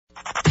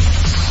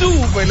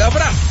Sube la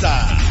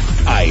brasa.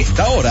 A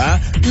esta hora,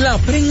 la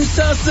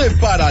prensa se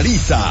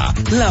paraliza.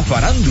 La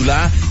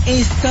farándula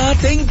está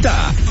atenta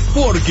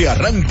porque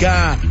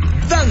arranca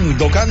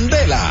Dando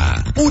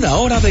Candela. Una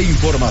hora de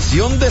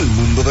información del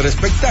mundo del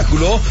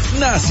espectáculo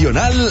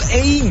nacional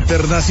e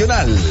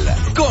internacional.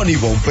 Con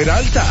Ivonne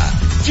Peralta,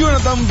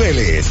 Jonathan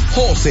Vélez,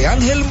 José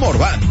Ángel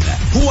Morván,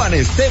 Juan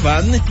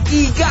Esteban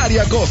y Gary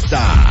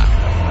Acosta.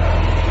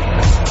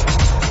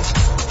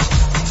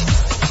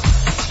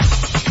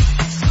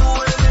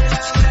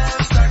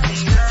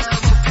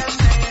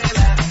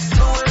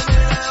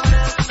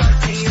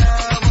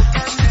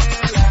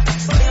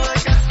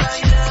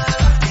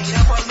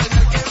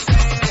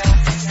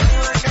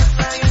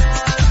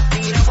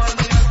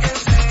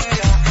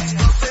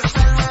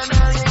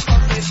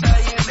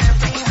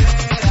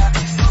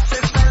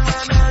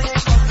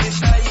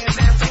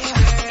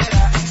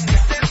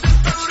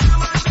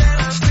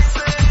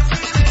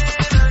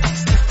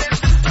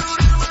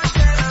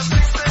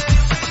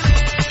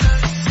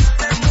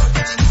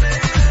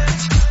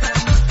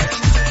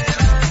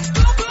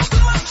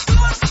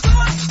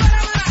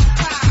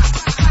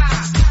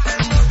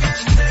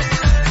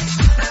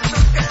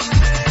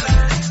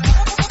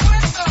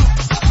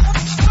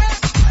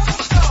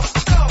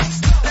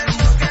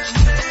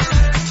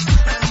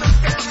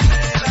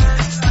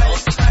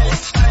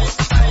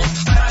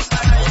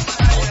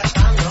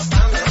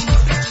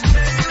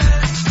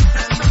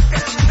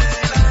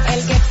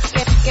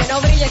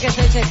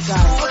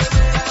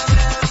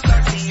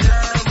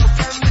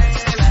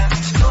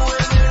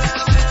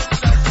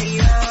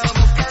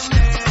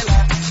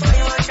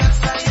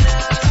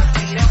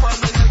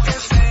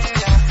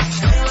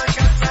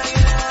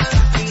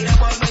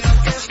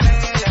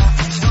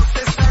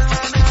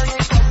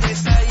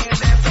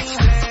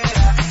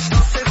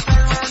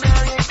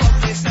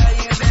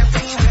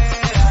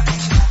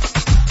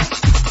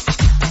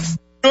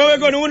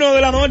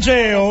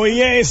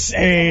 Hoy es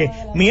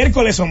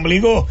miércoles,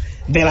 ombligo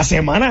de la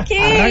semana. ¿Qué?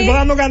 Arranco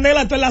dando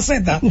candela, esto es la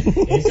Z.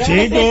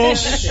 Chicos.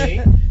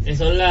 Sí,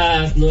 son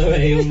las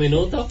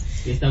 9:01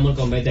 y estamos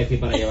con Betty aquí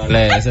para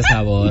llevarle ese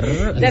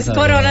sabor.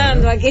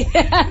 Descoronando aquí.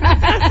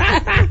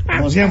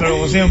 Como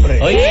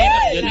siempre. Oye,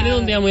 yo he tenido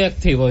un día muy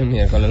activo hoy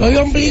miércoles. Hoy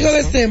ombligo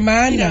de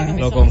semana.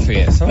 Lo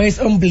confieso. Hoy es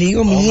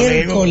ombligo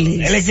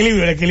miércoles. El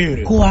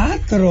equilibrio.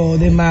 4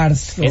 de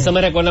marzo. Eso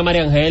me recuerda a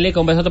María Angélica.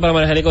 Un besote para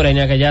María Angélica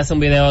Ureña, que ya hace un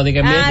video de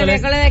que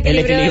miércoles el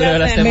equilibrio de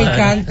la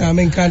semana.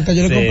 Me encanta,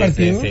 yo lo he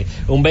compartido. Sí.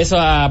 Un beso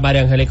a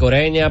María Angélica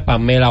Ureña,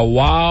 Pamela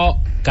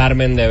Wow,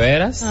 Carmen de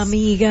Veras.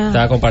 Amiga.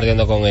 Estaba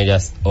compartiendo con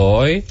ellas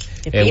hoy.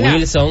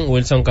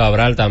 Wilson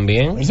Cabral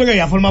también. Eso que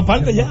ya forma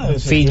parte ya.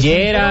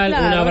 Fitzgerald,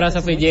 un abrazo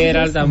a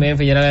Fitzgerald también.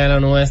 Fitzgerald era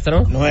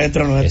nuestro.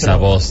 Esa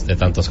voz de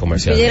tantos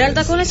comerciales. ¿Fitzgerald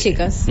está con las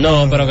chicas?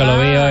 No, pero que lo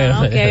vi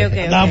hoy.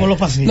 Okay. Daba por los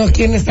pasillos. No,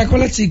 quien está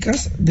con las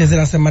chicas desde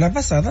la semana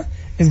pasada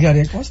es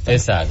Gary Acosta.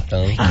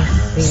 Exacto.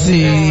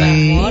 Sí.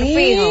 Amor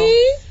fijo.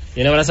 Y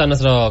un abrazo a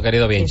nuestro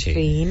querido Vinci.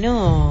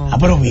 Fino.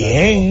 Pero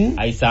bien.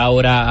 A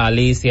Isaura, a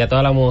Alicia, a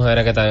todas las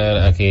mujeres que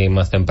están aquí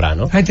más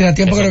temprano. Ay, te da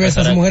tiempo que no veas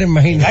a esas mujeres,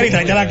 imagínate. Gary,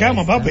 tráete a la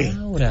cama, papi.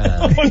 Isaura.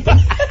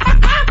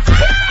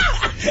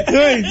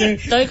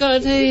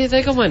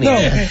 Estoy como niña. No,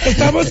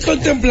 estamos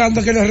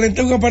contemplando que nos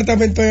rente un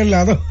apartamento ahí al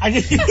lado.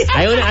 Hay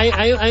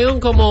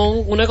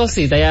una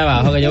cosita ahí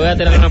abajo que yo voy a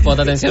tirar una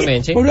foto, atención,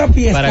 Benchi. Una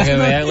pieza. Para que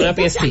vean una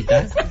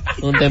piecita.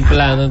 Un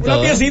templado en todo.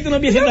 Una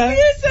piecita.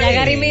 Ya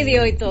Gary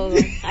midió y todo.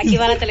 Aquí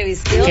va la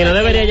televisión. Que no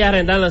debería ya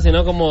rentarla,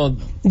 sino como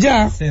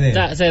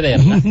cederla. Exacto.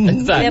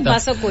 De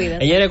paso cuida.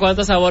 Señores,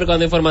 cuánto sabor,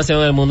 cuánta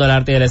información en el mundo del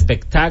arte y del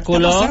espectáculo.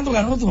 ¿Qué está pasando,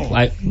 Garoto?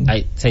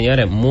 Hay,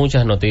 señores,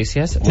 muchas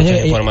noticias,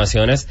 muchas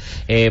informaciones.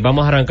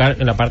 Vamos a arrancar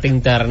en la parte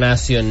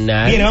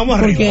internacional. Mira, vamos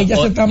a porque ella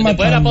se está matando.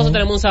 Después de la pausa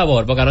tenemos un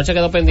sabor, porque anoche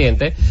quedó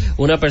pendiente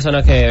una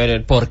persona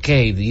que, ¿por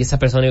qué? Y esa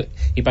persona,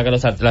 y para que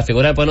las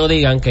figuras después no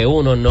digan que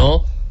uno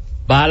no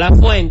va a la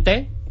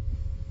fuente.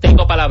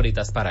 Tengo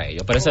palabritas para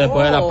ello, pero eso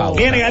después de la pausa.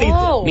 Viene,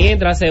 Garito.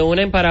 Mientras se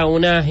unen para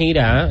una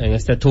gira en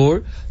este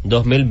tour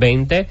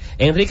 2020,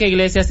 Enrique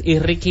Iglesias y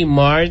Ricky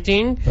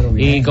Martin,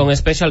 y con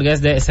special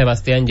guest de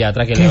Sebastián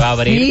Yatra, que le va a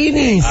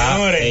abrir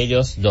a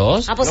ellos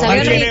dos. Pues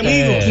salió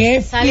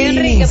Enrique. Salió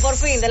Enrique por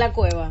fin de la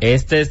cueva.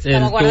 Este es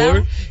el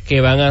tour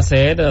que van a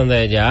hacer,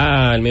 donde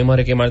ya el mismo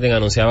Ricky Martin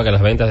anunciaba que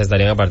las ventas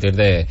estarían a partir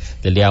del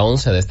día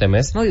 11 de este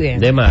mes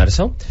de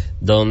marzo,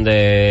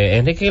 donde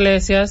Enrique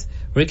Iglesias,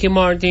 Ricky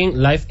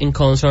Martin, live in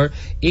concert,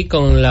 y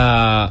con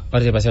la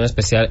participación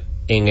especial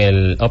en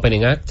el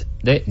opening act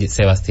de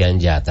Sebastián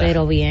Yatra.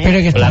 Pero bien. Pero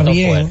que está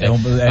bien.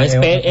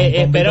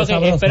 Espero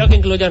que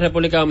incluyan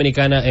República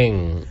Dominicana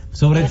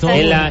sobre todo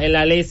en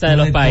la lista de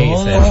los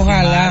países.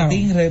 Ojalá.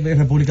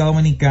 República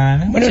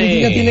Dominicana. Bueno,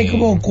 sí. Ya tiene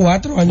como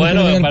 4 años.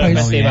 Bueno, para el país.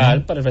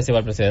 festival, para el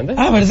festival presidente.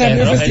 ¿Verdad?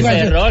 El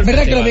festival.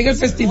 ¿Verdad que lo vi en el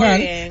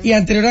festival? Y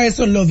anterior a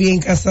eso lo vi en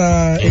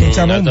casa en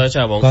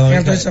Chabón.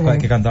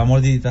 Que cantaba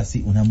mordidita,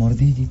 sí, una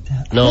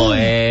mordidita. No,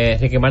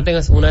 Ricky Martin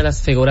es una de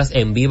las figuras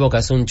en vivo que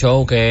hace un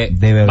show que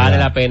vale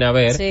la pena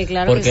ver. Sí,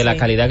 claro, porque la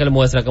calidad que él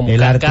muestra, como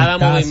cada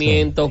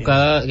movimiento,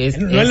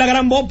 no es la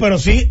gran voz, pero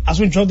sí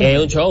hace un show. Es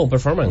un show, un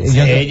performance.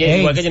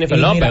 Igual que Jennifer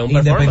Lopez, un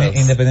performance.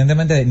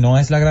 Independientemente, no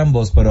es la gran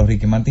voz, pero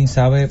Ricky Martin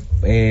sabe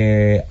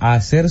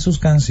hacer sus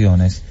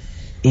canciones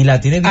y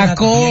la tiene bien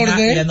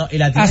acorde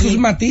a sus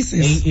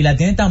matices y la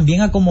tiene tan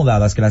bien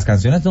acomodadas que las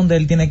canciones donde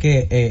él tiene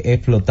que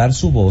explotar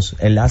su voz,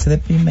 él la hace de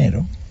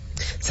primero.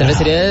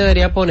 Cervecería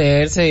debería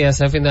ponerse y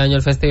hacer fin de año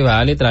el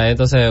festival y traer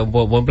entonces un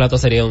buen plato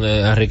sería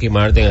a Ricky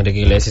Martin, Enrique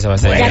Iglesias, se va a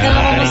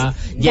hacer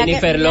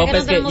Jennifer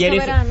López,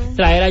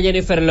 traer a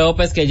Jennifer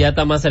López, que ya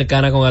está más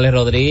cercana con Alex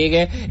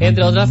Rodríguez,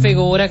 entre otras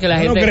figuras que la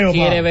gente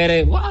quiere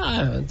ver.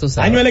 Tú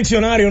sabes. Año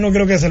eleccionario, no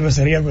creo que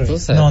cervecería, pero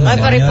no,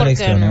 año de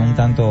elección es un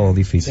tanto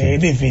difícil. Sí,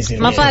 es difícil.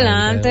 Más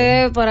para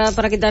adelante,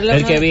 para quitarle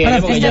el que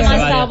viene,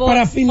 más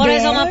sabor. Por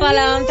eso más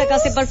para adelante,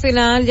 casi para el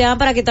final, ya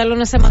para quitarle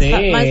ese más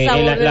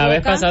sabor. La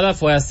vez pasada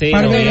fue así.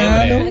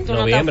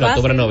 Noviembre,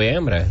 octubre,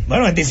 noviembre.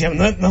 Bueno, en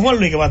diciembre, no es Juan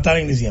Luis que va a estar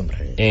en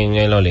diciembre. En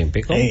el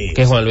Olímpico. Sí.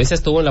 Que Juan Luis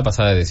estuvo en la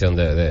pasada edición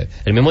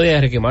el mismo día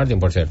de Ricky Martin,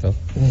 por cierto.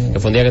 Que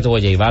fue un día que tuvo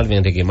J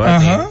Balvin, Ricky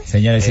Martin. Ajá.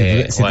 Señores,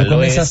 si tú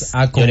comienzas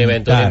a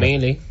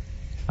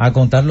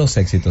contar los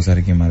éxitos de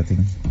Ricky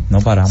Martin,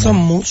 no paramos. Son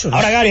muchos.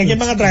 Ahora, Gary, ¿a quién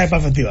van a traer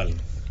para el festival?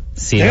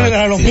 Sí, pero hay que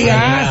traer los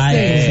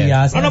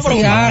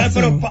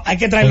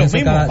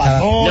mismos.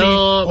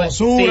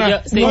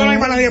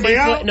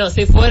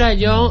 Si fuera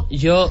yo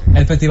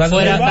el festival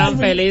fuera tan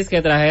feliz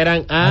que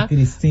trajeran a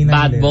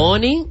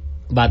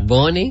Bad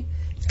Bunny,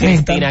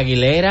 Cristina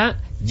Aguilera,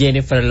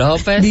 Jennifer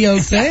López,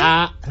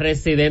 a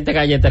Residente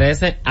Calle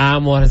 13,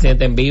 amo a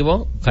Residente en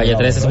vivo, Calle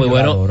 13 es muy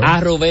bueno, a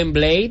Rubén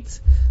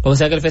Blades. O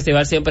sea que el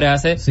festival siempre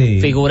hace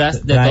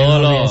figuras de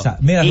todos los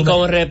y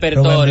con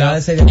repertorio.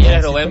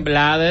 Rubén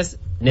Blades.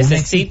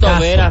 Necesito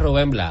ver a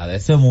Rubén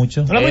Blades. Eso es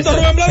mucho. ¿No has visto a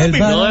Rubén Blades?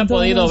 No he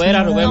podido ver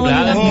a Rubén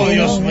Blades. Oh,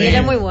 Dios mío. Él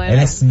es muy bueno.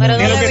 Pero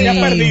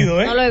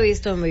no lo he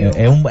visto en vivo.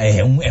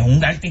 Es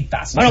un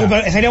artistazo. Bueno,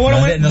 pero sería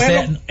bueno verlo.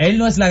 Él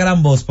no es la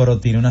gran voz, pero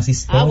tiene unas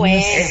historias.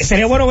 Bueno.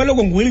 Sería bueno verlo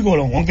con Will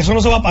Colón, aunque eso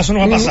no va a pasar.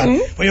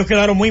 Pues ellos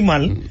quedaron muy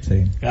mal.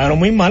 Sí. Quedaron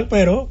muy mal,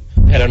 pero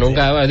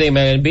nunca,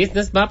 dime, el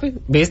business, papi,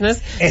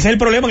 business. Ese es el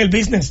problema en el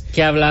business.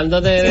 Que hablando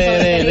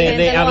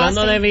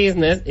hablando de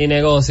business y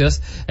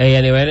negocios, a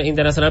nivel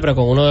internacional, pero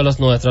con uno de los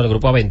nuestros, el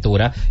Grupo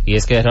Aventura, y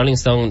es que Rolling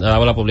Stone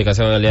daba la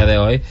publicación en el día de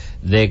hoy,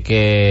 de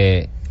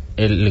que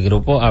el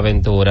Grupo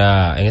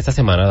Aventura, en esta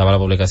semana daba la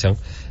publicación,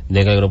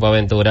 de que el Grupo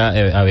Aventura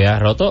había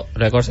roto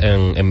récords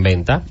en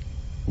venta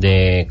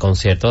de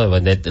conciertos, de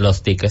vender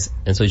los tickets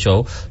en su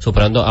show,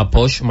 superando a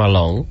Post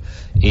Malone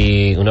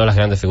y una de las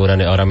grandes figuras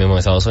ahora mismo en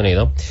Estados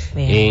Unidos.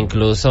 E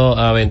incluso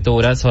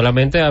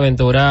solamente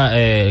Aventura,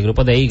 el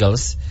grupo de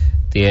Eagles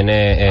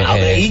tiene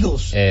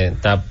Eagles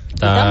están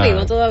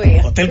vivos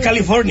todavía. Hotel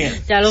California.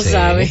 Ya lo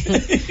sabe.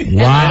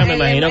 Wow. Me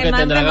imagino que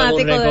tendrán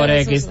algún récord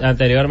X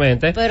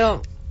anteriormente.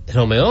 Pero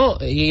Romeo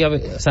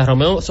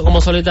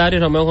como solitario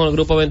y Romeo con el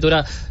Grupo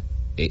Aventura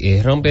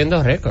y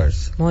rompiendo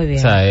récords. Muy bien.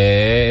 O sea,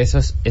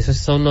 esos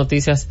son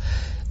noticias.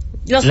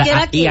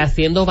 Y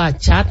haciendo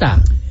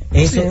bachata.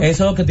 Eso es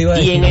lo que te iba a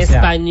decir. Y en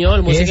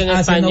español, música en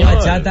español.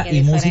 Bachata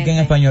y música en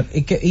español.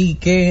 Y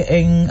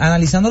que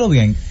analizándolo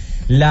bien,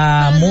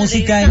 la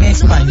música en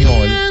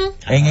español,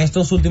 en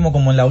estos últimos,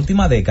 como en la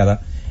última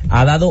década,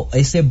 ha dado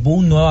ese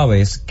boom nueva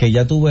vez, que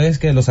ya tú ves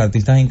que los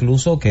artistas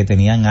incluso que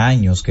tenían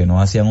años que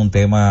no hacían un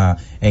tema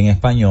en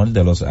español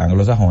de los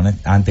anglosajones,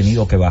 han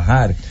tenido que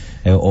bajar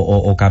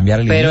o cambiar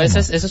el idioma. Pero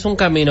ese es un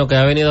camino que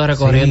ha venido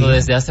recorriendo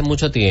desde hace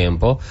mucho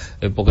tiempo,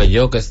 porque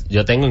yo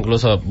tengo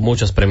incluso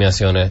muchas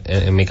premiaciones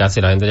en mi casa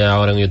y la gente ya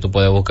ahora en YouTube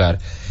puede buscar.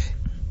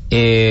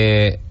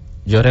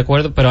 Yo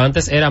recuerdo, pero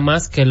antes era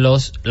más que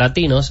los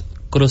latinos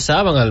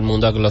cruzaban al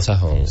mundo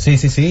anglosajón.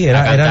 Sí,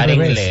 era cantar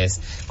inglés.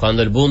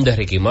 Cuando el boom de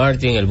Ricky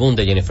Martin, el boom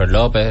de Jennifer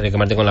López, Ricky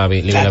Martin con la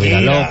vida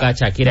loca,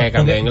 Shakira que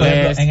cambió inglés.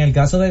 Ejemplo, en el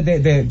caso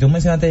de tú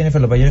mencionaste a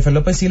Jennifer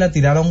López sí la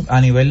tiraron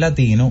a nivel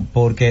latino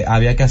porque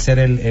había que hacer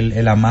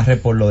el amarre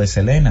por lo de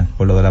Selena,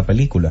 por lo de la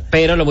película.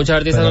 Pero muchos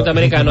artistas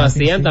norteamericanos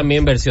hacían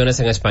también versiones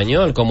en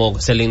español, como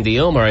Celine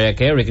Dion, Mariah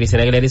Carey,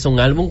 Cristina Aguilera hizo un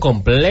álbum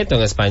completo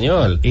en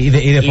español. Y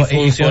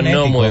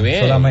funcionó muy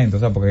bien. Solamente, o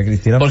sea,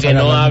 porque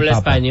no habla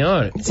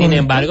español. Sin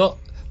embargo,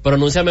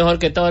 pronuncia mejor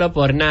que toro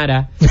por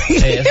Nara.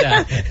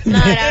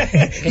 Nara.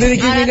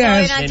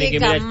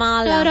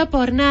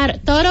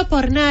 Toro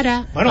por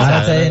Nara. Bueno,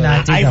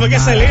 ahí fue que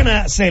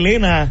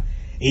Selena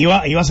iba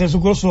a hacer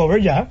su crossover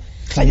ya.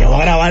 O sea, llegó a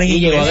grabar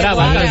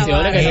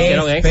canciones que se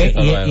hicieron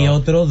éxito. Y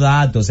otro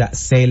dato, o sea,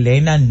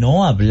 Selena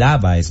no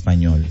hablaba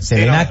español.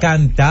 Selena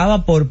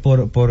cantaba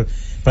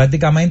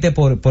prácticamente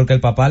porque el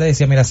papá le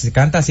decía, mira, se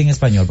canta así en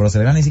español, pero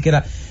Selena ni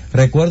siquiera.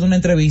 Recuerdo una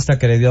entrevista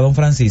que le dio a Don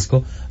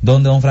Francisco,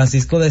 donde Don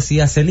Francisco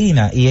decía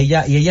Selena, y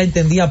ella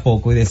entendía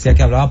poco y decía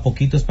que hablaba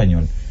poquito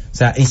español. O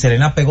sea, y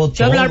Selena pegó todo.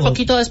 Yo hablar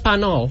poquito de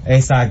español.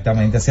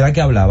 Exactamente, así era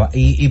que hablaba.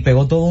 Y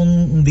pegó todo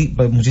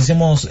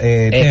muchísimos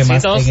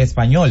temas en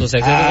español.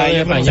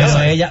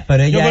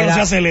 Pero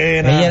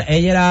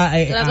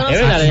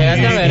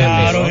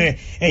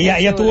ella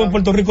estuvo en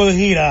Puerto Rico de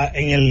gira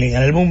en el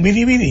álbum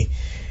Bidi Bidi.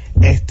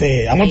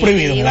 Amor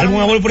Prohibido, el álbum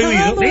Amor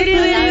Prohibido.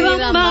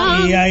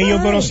 Y ahí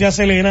yo conocí a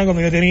Selena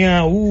cuando yo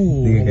tenía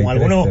como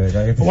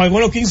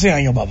algunos 15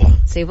 años, papá.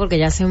 Sí, porque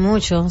ya hace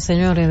mucho,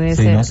 señores, de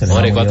ese.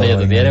 ¿Y cuánto ya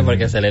tú tienes?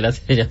 Porque Selena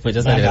ya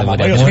mucho salió.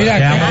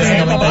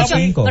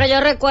 Pero yo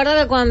recuerdo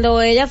de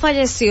cuando ella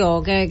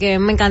falleció, que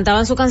me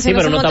encantaban sus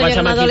canciones. Sí, pero no estaba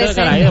chamaquito de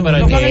Caraíba, pero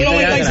 ¿No fue en el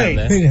 96?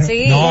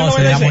 Sí. No,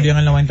 Selena murió en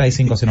el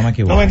 95, si no me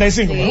equivoco.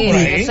 95,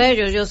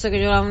 yo sé que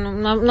yo era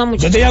una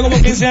muchacha. Yo tenía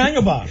como 15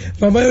 años, pa.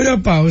 Vamos a ir a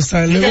una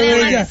pausa. Luego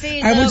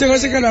hay muchas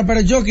cosas que hablar,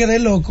 pero yo quedé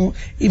loco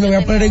y me voy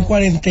a poner en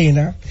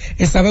cuarentena.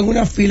 Estaba en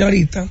una fila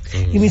ahorita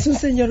y me dice un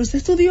señor, ¿usted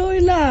estudió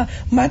en la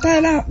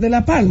Mata de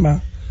la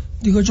Palma?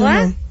 Digo yo,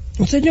 no.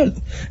 Un señor,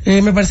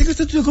 me parece que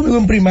usted estudió conmigo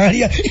en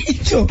primaria. Y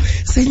yo,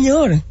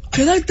 señor,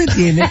 ¿qué edad te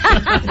tiene?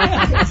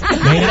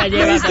 Mira,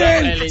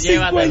 llévatelo.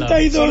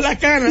 52 la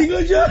cara. Digo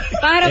yo.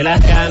 Las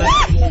caras.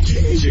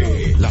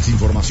 Las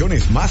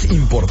informaciones más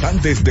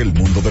importantes del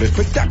mundo del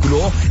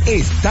espectáculo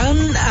están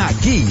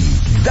aquí.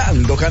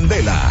 Dando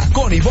Candela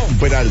con Ivonne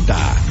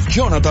Peralta,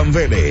 Jonathan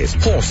Vélez,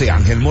 José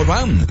Ángel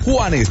Morván,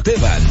 Juan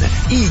Esteban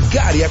y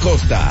Gary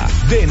Acosta.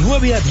 De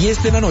 9 a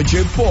 10 de la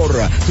noche por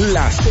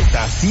la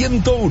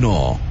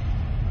Z101.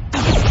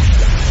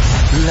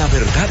 La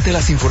verdad de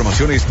las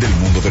informaciones del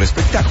mundo del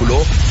espectáculo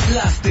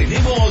las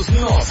tenemos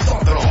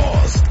nosotros.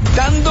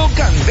 Dando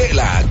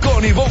Candela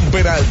con Ivonne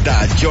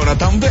Peralta,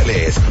 Jonathan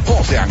Vélez,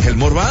 José Ángel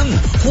Morván,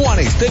 Juan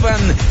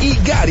Esteban y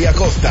Gary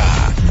Acosta.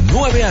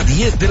 9 a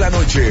 10 de la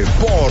noche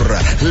por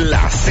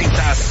la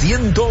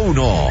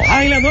Z101.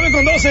 Ay, las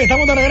 9:12,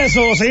 estamos de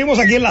regreso. Seguimos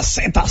aquí en la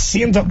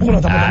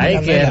Z101. Ay,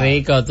 qué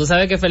rico. Tú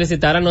sabes que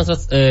felicitar a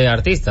nuestros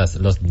artistas,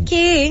 los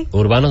 ¿qué?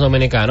 urbanos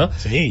dominicanos.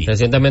 Sí.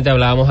 Recientemente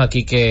hablábamos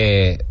aquí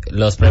que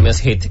los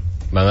premios HIT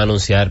van a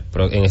anunciar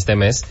en este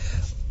mes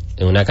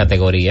en una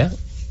categoría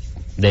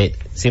de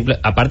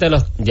aparte de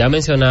los, ya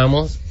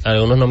mencionamos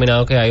algunos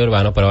nominados que hay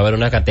urbanos, pero va a haber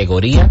una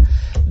categoría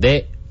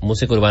de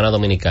música urbana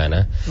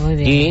dominicana. Muy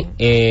bien. Y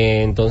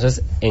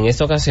entonces en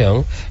esta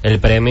ocasión el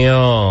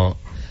premio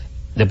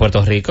de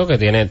Puerto Rico, que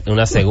tiene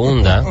una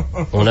segunda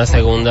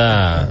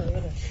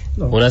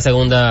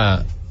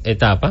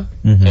etapa,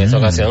 en esta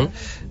ocasión,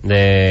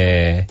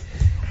 de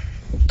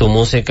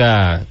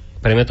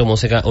premio Tu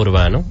Música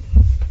Urbano.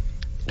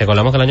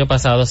 Recordamos que el año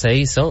pasado se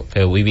hizo,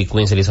 que Ivy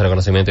Queen se le hizo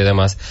reconocimiento y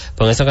demás,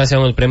 pero en esta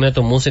ocasión el premio de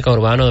Tu Música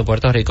Urbano de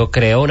Puerto Rico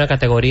creó una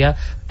categoría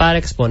para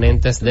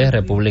exponentes de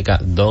República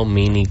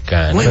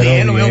Dominicana. Muy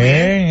bien, lo veo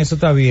bien. Eso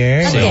está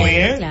bien. Sí.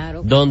 Bien,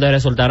 claro. Donde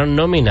resultaron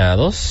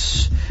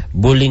nominados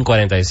Bullying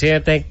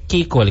 47,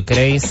 Kiko el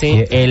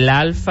Crazy, El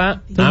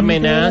Alfa,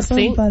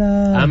 Amenazi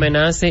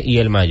y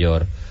El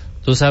Mayor.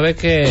 Tú sabes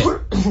que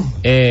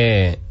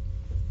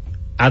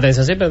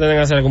atención, siempre tienen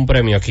que hacer algún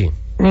premio aquí.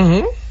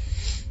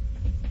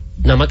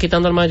 Nada más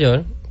quitando al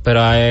Mayor,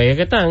 pero ahí es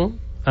que están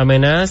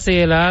Amenazi,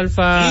 El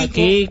Alfa,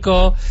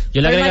 Kiko.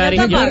 Yo le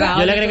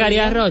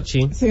agregaría a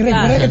Rochi. Sí,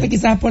 recuerda que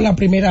quizás por la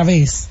primera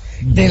vez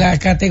de la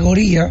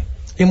categoría,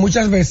 que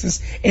muchas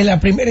veces en la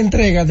primera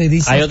entrega de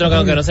Disney. Hay otros que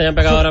aunque no se hayan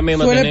pegado ahora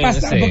mismo. Suele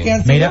pasar porque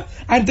han tenido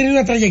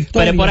una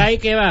trayectoria. Pero por ahí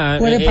que va,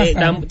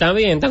 están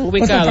bien, están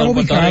ubicados en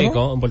Puerto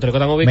Rico. En Puerto Rico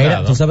están ubicados.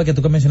 Mira, tú sabes que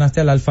tú que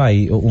mencionaste al Alfa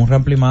ahí, un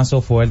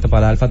ramplimazo fuerte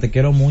para el Alfa. Te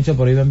quiero mucho,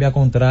 pero iba en vía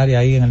contraria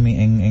ahí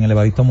en el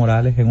Evaristo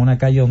Morales, en una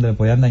calle donde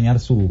podían dañar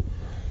su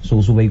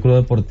vehículo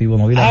deportivo.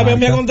 No vi la marca. En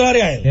vía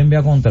contraria a él. En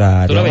vía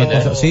contraria. ¿Tú lo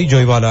viste? Sí, yo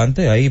iba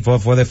adelante, ahí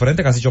fue de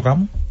frente, casi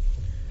chocamos.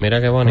 Mira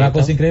qué bonito. Una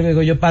cosa increíble,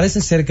 digo yo, parece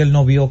ser que él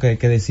no vio que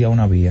decía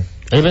una vía.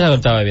 Él pensaba que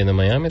estaba viviendo en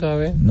Miami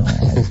todavía. No.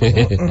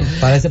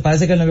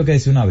 parece que él no vio que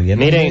decía una vía.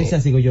 Miren. Dice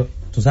así, digo yo,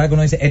 tú sabes que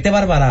uno dice, este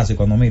barbarazo, y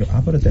cuando miro,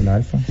 pero este es el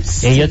Alfa.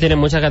 Ellos tienen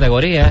muchas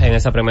categorías en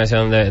esa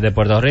premiación de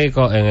Puerto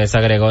Rico, en esa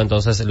agregó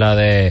entonces la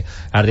de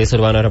Artista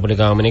Urbano de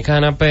República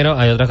Dominicana, pero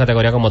hay otras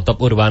categorías como Top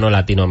Urbano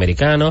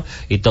Latinoamericano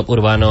y Top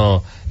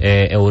Urbano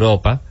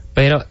Europa.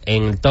 Pero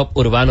en el Top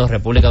Urbano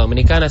República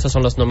Dominicana, esos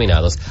son los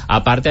nominados.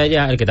 Aparte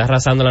allá, el que está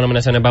arrasando la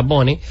nominación es Bad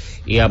Bunny,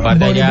 y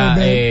aparte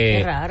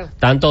allá,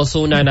 tanto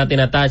Ozuna, Nati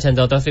Natacha,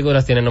 entre otras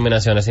figuras, tienen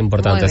nominaciones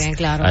importantes. Muy bien,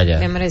 claro. Allá.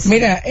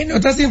 Mira, en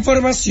otras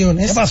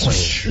informaciones,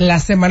 la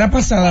semana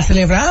pasada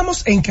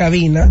celebramos en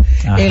cabina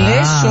el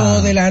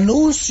hecho del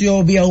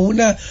anuncio vía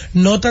una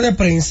nota de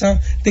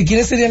prensa de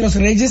quiénes serían los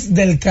reyes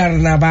del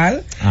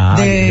carnaval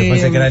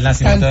de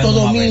Santo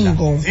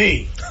Domingo.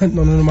 Sí.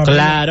 No,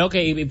 claro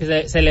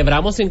que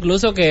celebramos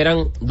incluso que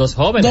eran dos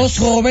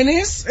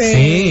jóvenes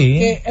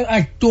que,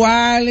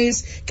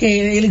 actuales,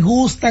 que les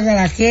gustan a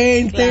la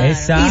gente,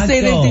 y se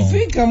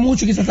identifican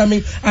mucho quizás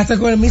también hasta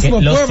con el mismo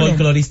pueblo. Los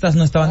folcloristas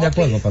no estaban de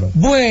acuerdo, pero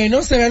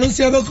bueno, se había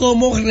anunciado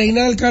como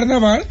reina del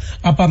carnaval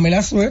a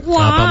Pamela Suez.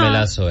 Wow. A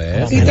Pamela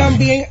Suez. Y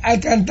también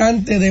al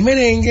cantante de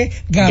merengue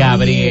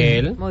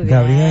Gabriel. Muy bien.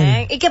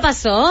 Gabriel. ¿Y qué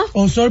pasó?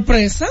 Oh,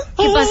 sorpresa.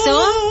 ¿Qué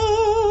pasó?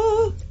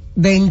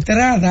 De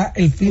entrada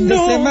el fin de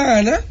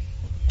semana,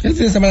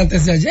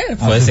 antes de ayer.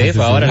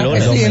 Fue ahora el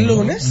lunes. Sí, el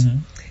lunes.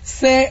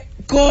 Se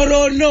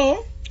coronó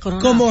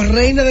como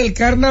reina del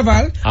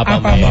carnaval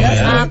a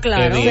Pamela.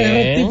 Claro.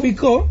 Se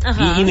rectificó.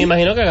 Y me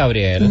imagino que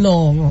Gabriel.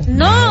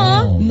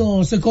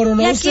 No, se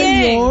coronó un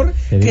señor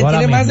que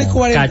tiene más de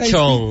 40 años.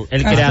 Cachón,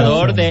 el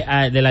creador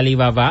de la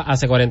Alibaba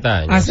hace 40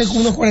 años. Hace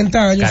unos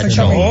 40 años,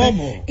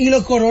 exactamente. Y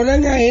lo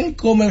coronan a él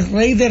como el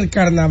rey del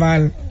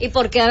carnaval. ¿Y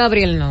por qué a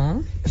Gabriel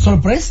no?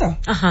 Sorpresa.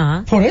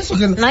 Ajá. Por eso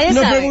que nos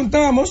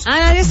preguntamos.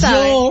 Nadie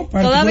sabe. Yo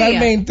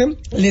particularmente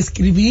le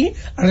escribí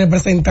al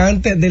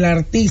representante del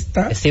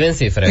artista Steven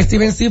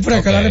Cifre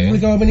acá en la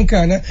República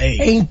Dominicana,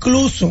 e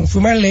incluso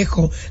fui más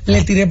lejos,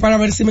 le tiré para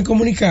ver si me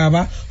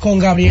comunicaba con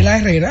Gabriela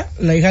Herrera,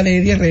 la hija de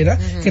Eddie Herrera,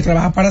 que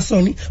trabaja para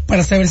Sony,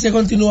 para saber si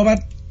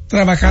continuaba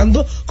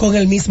trabajando con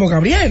el mismo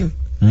Gabriel.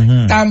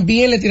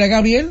 También le tiré a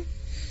Gabriel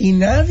y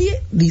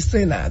nadie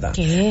dice nada.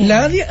 ¿Qué?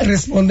 Nadie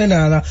responde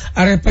nada.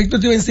 Al respecto,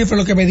 Steven Cifre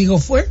lo que me dijo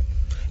fue,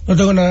 no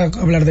tengo nada que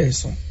hablar de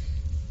eso.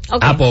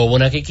 Pues hubo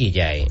una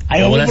quiquilla ahí.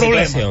 Hay algún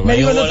problema. Me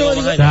dijo, no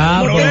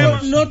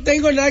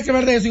tengo nada que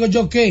hablar de eso. Digo,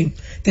 yo,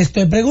 te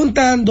estoy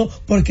preguntando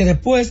porque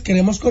después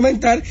queremos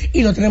comentar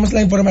y no tenemos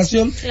la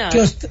información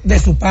de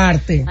su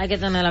parte. Hay que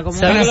tenerla como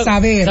para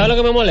saber. ¿Sabes lo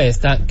que me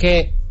molesta?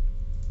 Que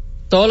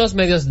todos los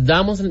medios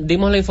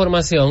dimos la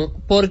información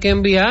porque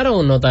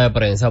enviaron nota de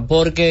prensa,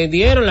 porque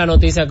dieron la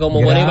noticia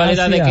como buena y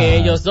válida de que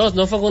ellos dos,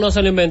 no fue que uno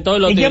se lo inventó y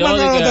lo tiró al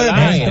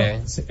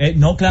aire.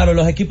 No, claro,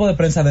 los equipos de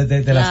prensa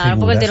de las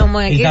figuras.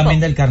 Y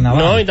también del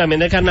carnaval. No, y también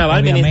del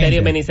carnaval,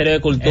 Ministerio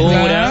de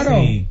Cultura.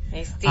 Claro. Sí.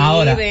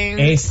 Ahora,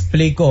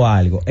 explico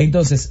algo.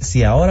 Entonces,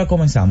 si ahora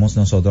comenzamos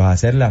nosotros a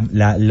hacer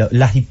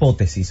las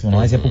hipótesis,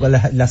 ¿no?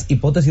 Las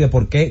hipótesis de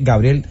por qué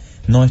Gabriel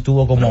no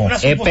estuvo como...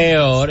 Es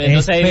peor.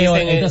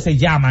 Entonces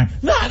llaman,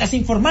 ¡no,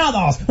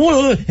 desinformados!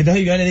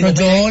 Entonces yo le digo,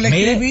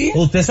 mire,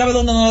 ¿usted sabe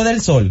dónde no da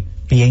el sol?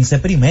 Piense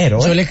primero.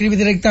 Yo le escribí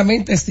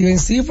directamente a Steven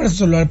Cifre, su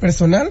celular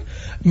personal,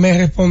 me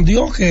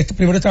respondió que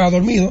primero estaba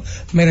dormido,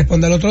 me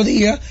respondió el otro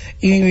día,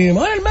 y me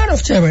dijo, hermano,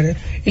 chévere.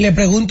 Y le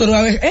pregunto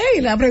una vez,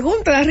 la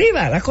pregunta de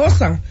arriba, la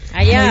cosa.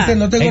 Allá. Me dice,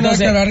 no tengo nada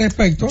que hablar al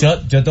respecto.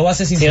 Yo te voy a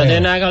ser sincero. Si no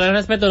tiene nada que hablar al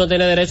respecto, no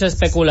tiene derecho a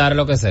especular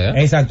lo que sea.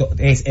 Exacto,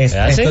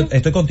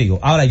 estoy contigo.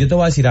 Ahora, yo te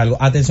voy a decir algo.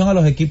 Atención a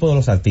los equipos de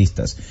los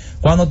artistas.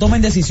 Cuando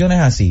tomen decisiones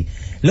así,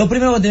 lo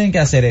primero que tienen que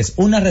hacer es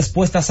una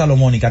respuesta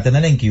salomónica,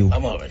 tenerla en queue.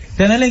 Vamos a ver.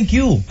 Tenerla en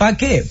queue. ¿Para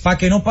qué? Para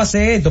que no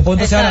pase esto.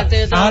 Pues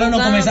entonces ahora no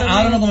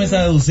comienza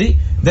a deducir.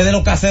 Desde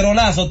los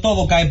cacerolazos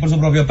todo cae por su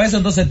propio peso.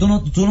 Entonces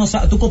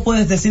tú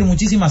puedes decir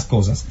muchísimas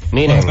cosas.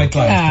 Miren,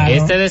 respecto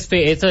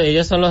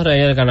ellos son los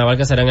reyes del carnaval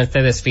que serán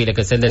este desfile,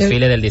 que es el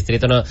desfile del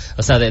distrito, no,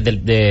 o sea,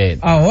 de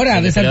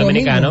Santo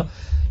Dominicano.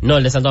 No,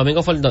 el de Santo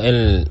Domingo fue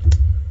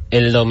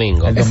el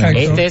domingo.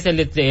 Este es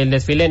el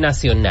desfile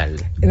nacional.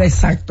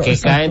 Exacto. Que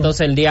cae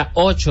entonces el día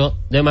 8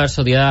 de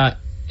marzo, Día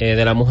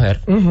de la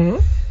Mujer,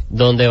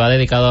 donde va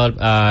dedicado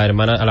a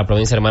la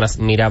provincia de Hermanas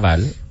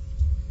Mirabal.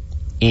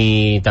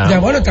 Y están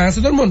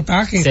haciendo el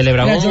montaje.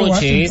 Celebramos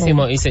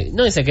muchísimo y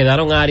se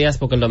quedaron áreas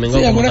porque el domingo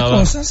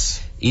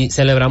cosas. Y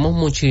celebramos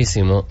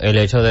muchísimo el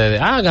hecho de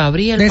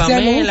Gabriel,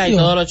 Pamela y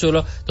todo lo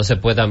chulo. Entonces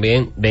pues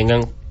también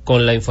vengan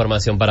con la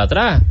información para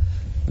atrás.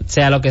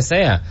 Sea lo que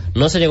sea,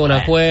 no se llegó a un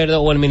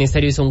acuerdo o el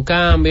ministerio hizo un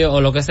cambio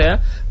o lo que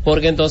sea,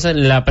 porque entonces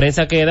la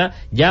prensa queda,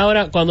 ya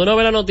ahora cuando uno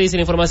ve la noticia y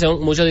la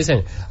información, muchos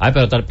dicen,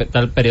 pero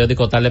tal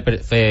periódico, tal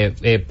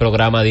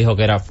programa dijo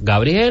que era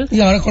Gabriel, y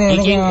ahora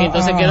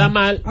entonces queda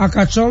mal a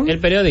Cachón, el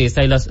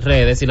periodista y las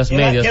redes y los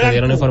medios que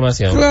dieron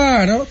información.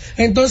 Claro,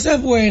 entonces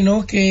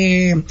bueno,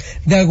 que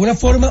de alguna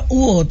forma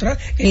u otra,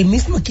 el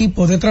mismo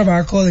equipo de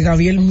trabajo de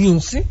Gabriel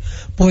Music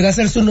puede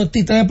hacer su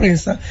notita de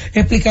prensa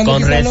explicando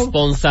con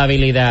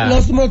responsabilidad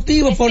los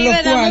motivos por los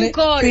cuales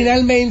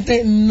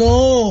finalmente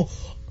no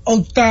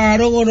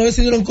optaron o no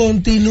decidieron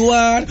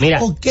continuar.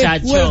 Mira, o qué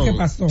fue lo que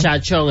pasó.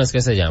 Chachón es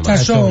que se llama.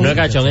 Chachón. No es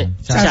Cachón,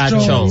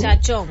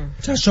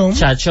 es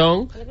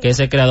Chachón, que es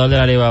el creador de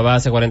la Alibaba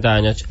hace 40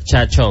 años.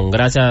 Chachón,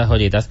 gracias,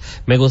 joyitas.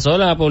 Me gustó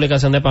la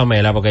publicación de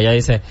Pamela porque ella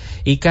dice,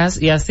 y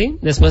así,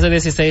 después de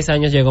 16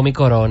 años llegó mi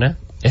corona.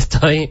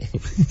 Estoy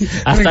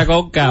hasta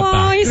con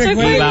capa y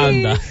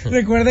banda.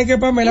 Recuerden que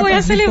Pamela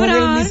participó en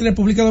el Miss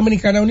República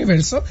Dominicana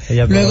Universo,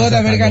 luego de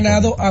haber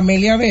ganado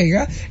Amelia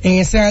Vega en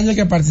ese año,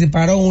 que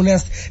participaron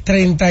unas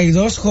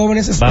 32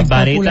 jóvenes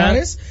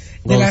espectaculares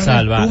de la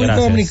República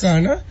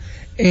Dominicana.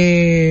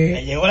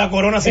 Me llegó la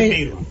corona sin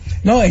tiro.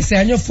 No, ese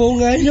año fue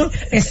un año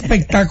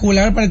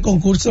espectacular para el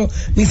concurso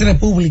Miss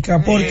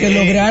República, porque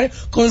lograr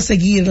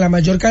conseguir la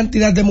mayor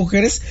cantidad de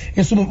mujeres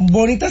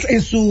bonitas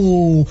en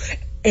su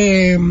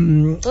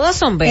todas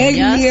son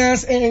bellas,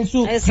 etnias, en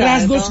sus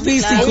rasgos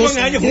físicos.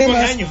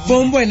 Fue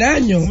un buen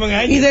año.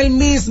 Y del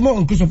mismo,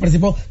 incluso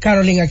participó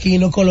Carolina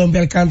Aquino, Colombia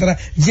Alcántara,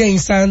 Jane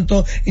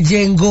Santos,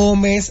 Jenny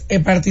Gómez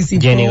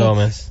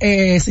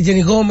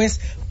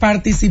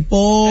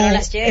participó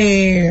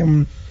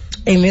en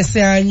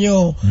ese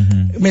año.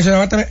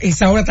 Mencionaba también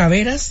Isaura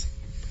Taveras,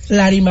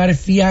 Larimar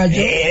Fiallo,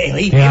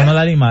 que ganó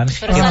Larimar,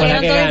 pero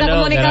salieron toditas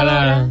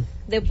comunicadoras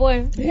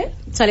después,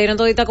 salieron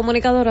toditas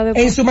comunicadoras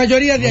después. En su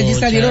mayoría de allí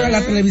salieron a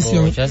la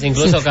televisión.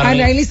 Incluso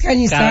Carolina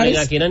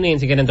Aquino ni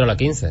siquiera entró a la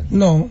 15.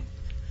 No.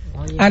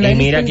 Y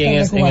mira quién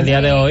es en el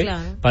día de hoy,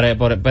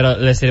 pero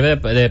le sirve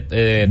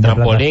de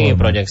trampolín y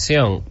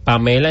proyección.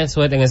 Pamela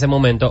Suet en ese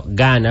momento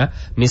gana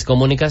Miss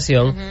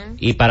Comunicación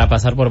y para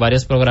pasar por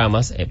varios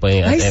programas en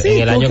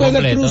el año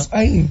completo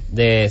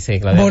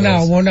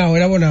Bonao,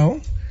 era Bonao.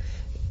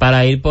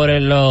 Para ir por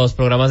los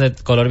programas de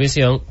Color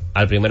Visión,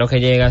 al primero que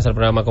llega es el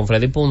programa con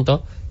Freddy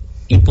Punto,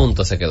 y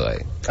Punto se quedó ahí.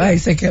 Ahí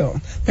se quedó.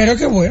 Pero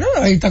qué bueno,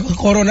 ahí está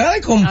coronada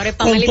y con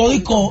todo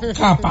y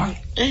capa.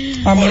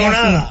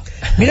 Coronada.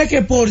 Mira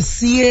que por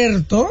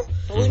cierto,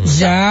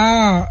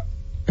 ya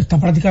está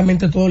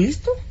prácticamente todo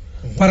listo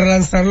para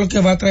lanzar lo que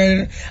va a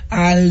traer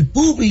al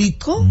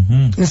público,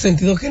 en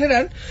sentido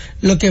general,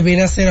 lo que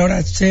viene a ser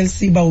ahora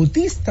Chelsea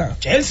Bautista.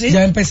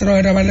 Ya empezaron a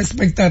grabar la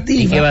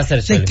expectativa. ¿Y qué va a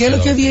hacer Chelsea? ¿Qué es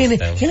lo que viene?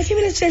 ¿Qué es lo que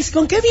viene Chelsea?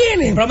 ¿Con qué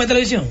viene? ¿Un programa de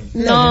televisión?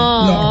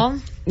 No.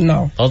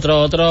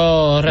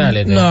 ¿Otro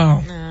reality?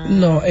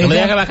 No me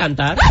digas que va a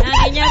cantar.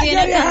 La niña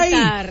viene a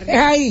cantar. Es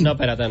ahí. No,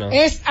 espérate, no.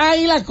 Es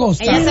ahí la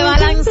cosa. Ella se va a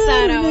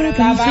lanzar ahora.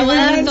 Va a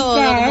dar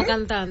todo como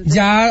cantante.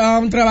 Ya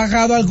han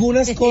trabajado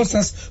algunas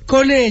cosas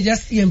con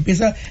ellas y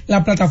empieza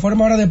la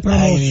plataforma ahora de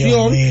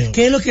promoción.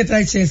 ¿Qué es lo que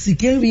trae Chelsea?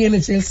 ¿Qué viene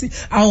Chelsea?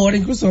 Ahora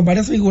incluso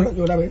varias figuras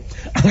yo la veo,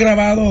 han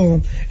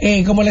grabado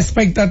como la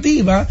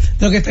expectativa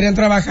de lo que estarían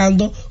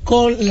trabajando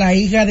con la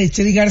hija de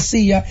Chedi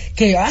García,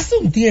 que hace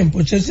un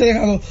tiempo Chelsea ha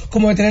dejado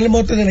como de tener el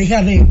mote de la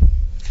hija de...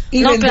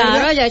 Y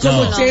claro, ella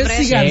como Chelsea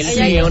García.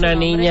 Chelsea es una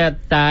niña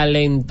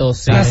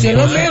talentosísima. Nació en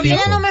los medios.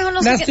 Ella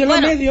nació en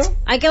los medios.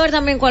 Hay que ver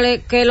también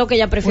qué es lo que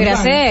ella prefiere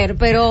hacer,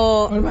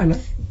 pero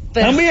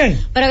también.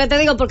 Pero que te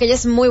digo, porque ella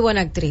es muy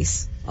buena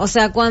actriz. O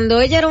sea, cuando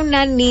ella era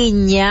una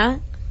niña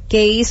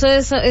que hizo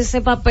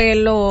ese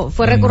papel,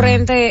 fue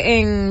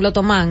recurrente en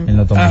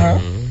Lotomán.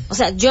 O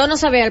sea, yo no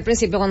sabía al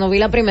principio cuando vi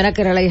la primera que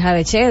era la hija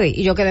de Chedi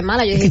y yo quedé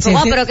mala. Yo dije,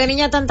 pero qué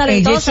niña tan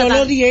talentosa. Ella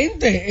solo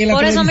dientes en la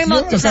por eso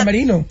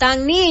mismo,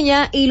 tan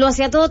niña y lo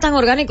hacía todo tan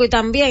orgánico y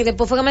tan bien.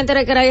 Después fue que me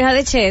enteré que era hija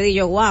de Chedi y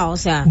yo, wow, o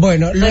sea.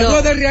 Bueno,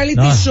 luego del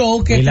reality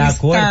show que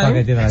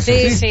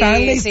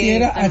Tristán le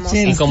hiciera a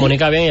Chelsea. Y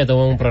comunica bien, ella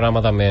tuvo un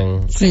programa también.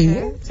 Sí.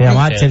 Se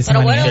llama Chelsea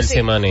Manía.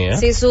 Chelsea Manía.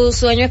 Si su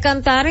sueño es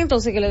cantar,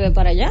 entonces que le dé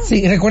para allá.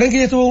 Sí, recuerden que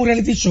ella tuvo un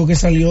reality show que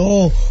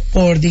salió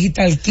por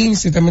Digital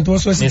 15, también tuvo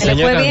su Mi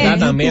sueño es cantar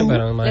también.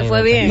 Pero le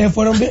fue bien.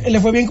 Le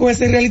fue bien con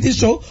ese reality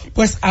show,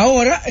 pues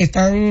ahora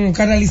están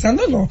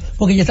canalizándolo,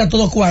 porque ya está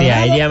todo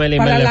cuadrado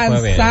para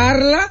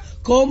lanzarla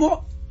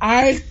como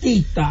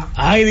artista.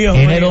 Ay, Dios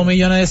mío. Tiene 2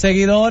 millones de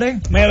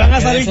seguidores. Me van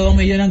a salir. Esos 2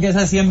 millones, aunque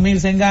esas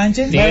 100,000 se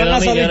enganchen. Me van a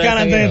salir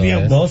canas de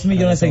tiempo. 2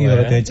 millones de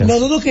seguidores te echas. No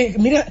dudo que,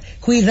 mira,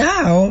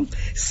 cuidado,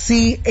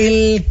 si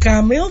el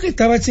cameo que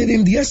estaba Chedi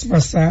en días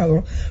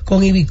pasados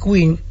con Ivy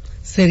Queen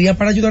sería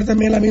para ayudar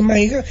también a la misma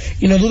hija,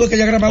 y no dudo que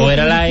haya grabado. O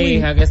era la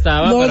hija que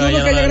estaba, no pero dudo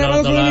ella que haya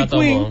grabado con Ivy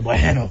Queen.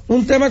 Bueno,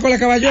 un tema con la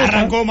caballota.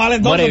 Arrancó mal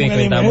entonces. Ivy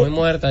Queen está muy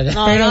muerta ya.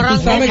 No, pero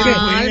tú sabes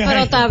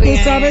pero está bien.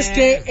 Tú sabes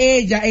que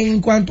ella, en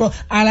cuanto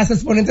a las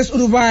exponentes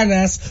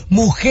urbanas,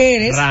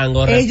 mujeres,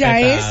 rango ella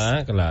es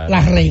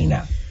la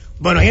reina.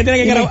 Bueno, ella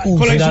tiene que grabar con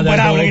lo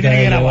insuperable que tiene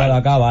que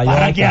grabar. Para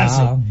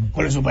hackearse.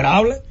 Con lo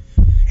insuperable.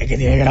 Es que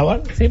tiene que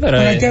grabar. Sí, pero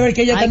hay que ver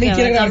que ella también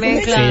quiere grabar.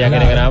 Sí, ella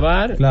quiere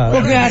grabar. Claro.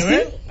 Porque así.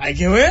 Hay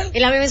que ver. Y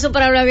la misma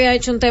Insuperable había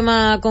hecho un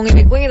tema con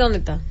Ivy Queen, ¿y dónde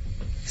está?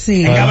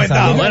 Sí.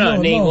 Bueno,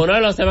 ninguno de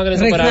los temas que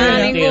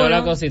Insuperable tiró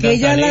la cosita. Que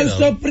ella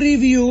lanzó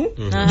preview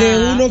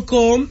de uno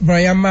con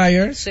Brian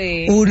Myers,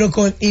 uno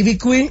con Ivy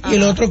Queen y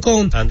el otro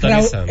con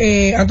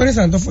Anthony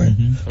Santos fue.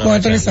 Con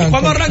Anthony Santos.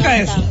 ¿Cuándo arranca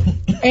eso?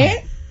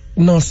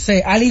 No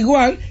sé, al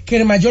igual que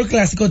el Mayor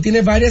Clásico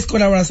tiene varias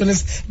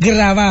colaboraciones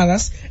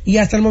grabadas y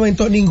hasta el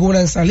momento ninguna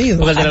han salido.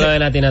 Porque tiene lo de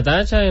Latina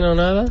Tacha y no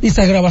nada. Y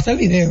se grabó hasta el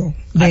video.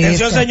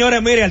 Atención señores,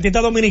 mire,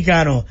 artista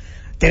dominicano,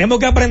 tenemos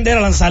que aprender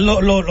a lanzar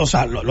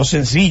los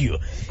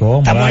sencillos.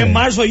 Estamos en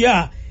marzo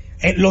ya.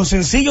 Los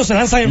sencillos se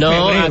lanzan en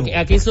febrero. No,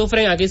 aquí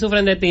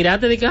sufren de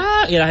tirate de que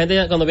y la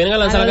gente cuando vienen a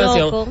lanzar la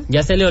canción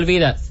ya se le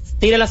olvida.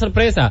 Tire la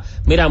sorpresa.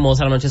 Mira,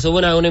 Moza, la noche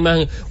sube una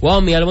imagen.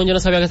 Wow, mi álbum yo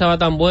no sabía que estaba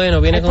tan bueno.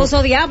 Viene con...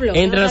 puso Diablo.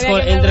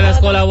 Entre las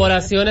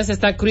colaboraciones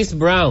está Chris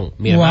Brown.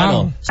 Mi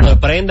hermano,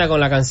 sorprenda con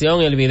la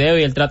canción, el video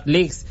y el track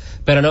leaks.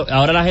 Pero no,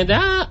 ahora la gente,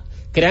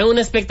 crean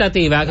una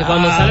expectativa que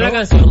cuando sale la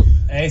canción,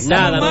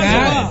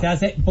 nada, se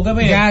hace, porque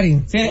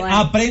vean,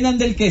 aprendan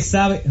del que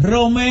sabe.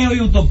 Romeo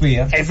y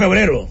Utopía. En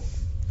febrero.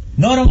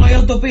 No hay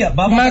utopía.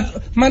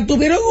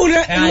 Mantuvieron un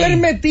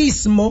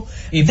hermetismo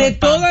de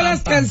todas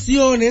las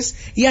canciones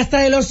y hasta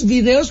de los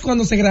videos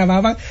cuando se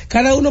grababan,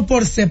 cada uno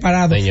por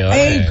separado. Señores.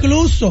 E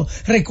incluso,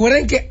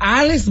 recuerden que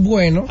Alex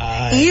Bueno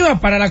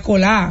iba para la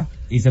colada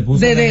y se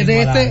puso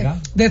de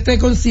este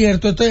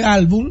concierto, este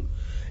álbum.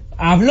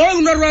 Habló en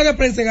una rueda de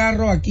prensa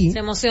aquí. Se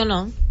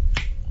emocionó.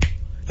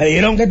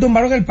 Le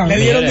tumbaron el pan. Le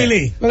dieron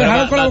delay. Lo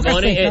dejaron con la boca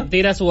seca.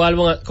 Tira su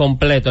álbum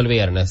completo el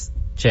viernes.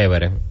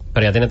 Chévere.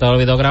 Pero ya tiene todo el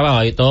video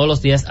grabado y todos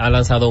los días ha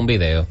lanzado un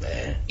video.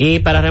 Y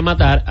para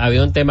rematar,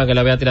 había un tema que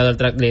le había tirado el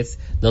tracklist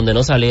donde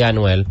no salía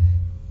Anuel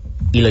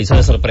y lo hizo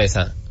de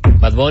sorpresa.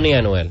 Bad Bunny y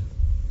Anuel.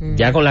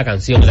 Ya con la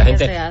canción, la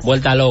gente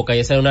vuelta loca, y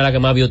esa es una de las que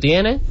más view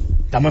tiene.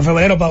 Estamos en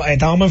febrero.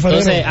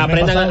 Entonces,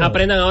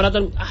 aprendan ahora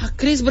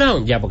Chris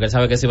Brown. Ya, porque él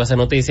sabe que si va a ser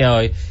noticia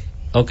hoy.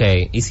 Ok,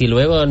 y si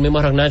luego el mismo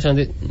Rock Nation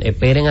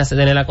esperen a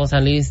tener la cosa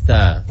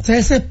lista. Se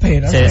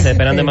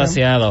desesperan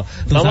demasiado.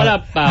 Vamos a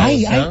la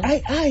pausa.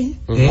 Ay.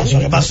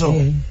 ¿Qué pasó?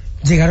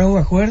 ¿Llegaron a un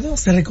acuerdo?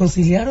 ¿Se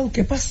reconciliaron?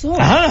 ¿Qué pasó?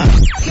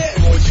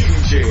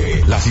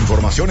 Las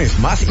informaciones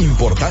más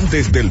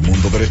importantes del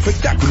mundo del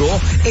espectáculo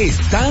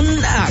están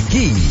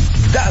aquí.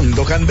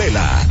 Dando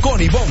Candela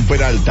con Ivonne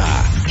Peralta,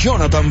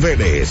 Jonathan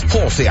Vélez,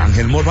 José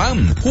Ángel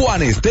Morván,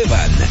 Juan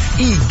Esteban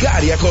y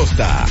Gary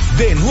Acosta.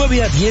 De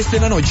 9 a 10 de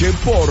la noche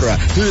por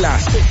la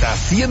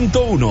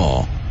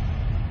Z101.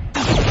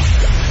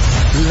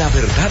 La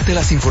verdad de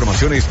las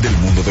informaciones del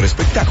mundo del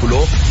espectáculo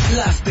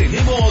las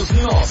tenemos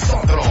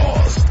nosotros.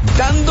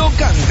 Dando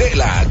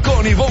Candela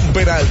con Ivonne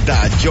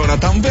Peralta,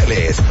 Jonathan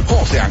Vélez,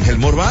 José Ángel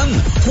Morván,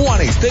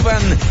 Juan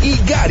Esteban y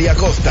Gary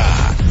Acosta.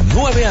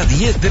 9 a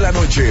 10 de la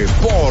noche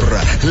por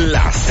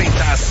la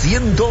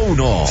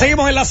Z101.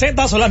 Seguimos en la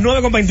Z, son las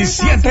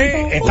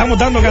 9:27. Estamos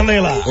dando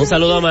candela. Un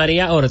saludo a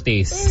María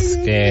Ortiz,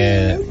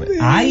 que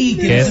no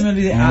se me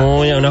olvide.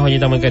 Una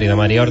joyita muy querida.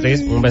 María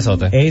Ortiz, un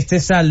besote. Este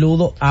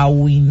saludo a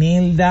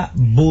Winelda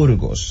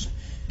Burgos,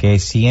 que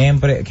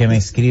siempre que me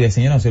escribe,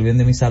 señor, no se olviden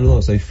de mi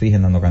saludo, soy fija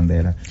dando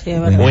candela.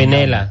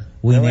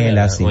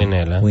 Winela, sí.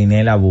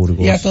 Winela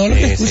Burgos. Y a todos los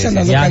que escuchan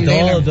dando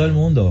candela. Y a todo el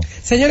mundo.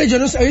 Señores, yo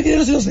no sé, hoy día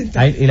no soy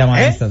inocente. Y la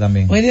maestra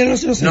también. Hoy día no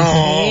soy inocente.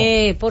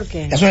 No. ¿Por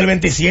qué? Eso es el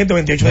 27,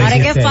 28 de Ahora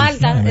diciembre. que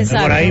falta,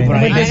 exacto. Por ahí.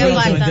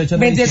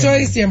 28 de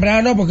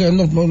diciembre, no, porque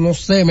no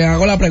sé, me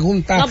hago la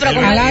pregunta. No, pero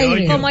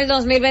como el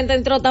 2020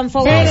 entró tan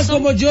fogoso. Pero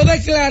como yo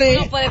declaré,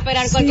 no puede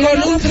esperar cualquier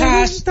con un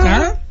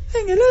hashtag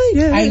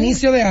a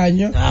inicio de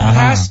año,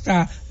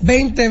 hashtag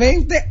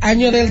 2020,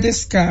 año del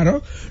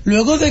descaro,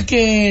 luego de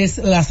que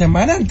la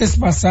semana antes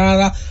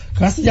pasada,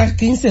 casi ya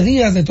 15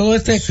 días de todo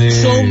este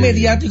show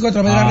mediático a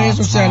través de las redes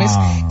sociales,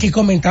 que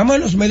comentamos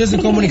en los medios de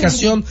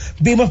comunicación,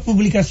 vimos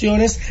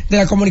publicaciones de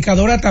la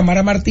comunicadora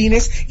Tamara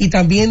Martínez y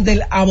también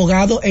del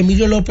abogado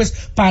Emilio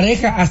López,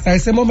 pareja hasta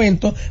ese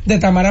momento de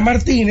Tamara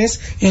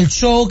Martínez, el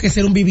show, que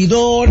ser un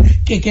vividor,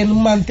 que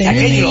un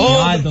mantenido,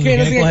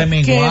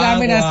 que la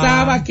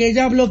amenazaba, que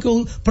ella habló que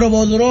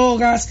probó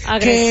drogas,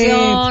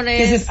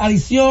 que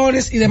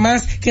adicciones y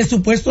demás, que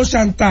supuesto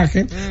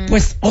chantaje.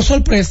 Pues, oh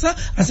sorpresa,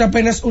 hace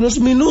apenas unos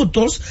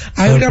minutos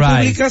hay una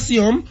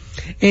publicación,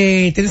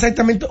 tiene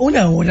exactamente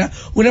una hora,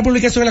 una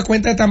publicación en la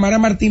cuenta de Tamara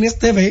Martínez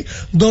TV,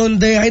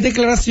 donde hay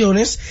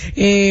declaraciones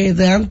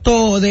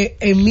tanto de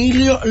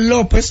Emilio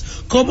López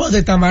como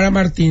de Tamara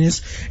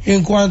Martínez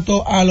en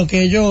cuanto a lo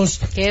que ellos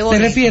se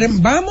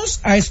refieren. Vamos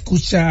a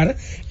escuchar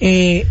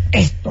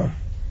esto.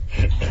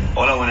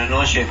 Hola, buenas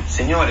noches.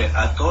 Señores,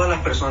 a todas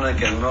las personas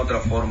que de una u otra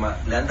forma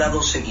le han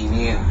dado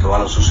seguimiento a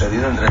lo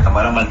sucedido entre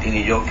Tamara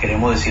Martínez y yo,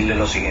 queremos decirle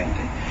lo siguiente.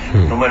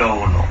 Número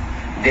uno,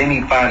 de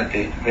mi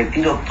parte,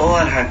 retiro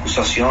todas las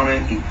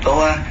acusaciones y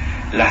todas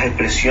las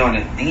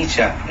expresiones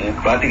dichas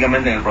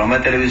prácticamente en el programa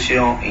de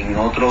televisión y en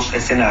otros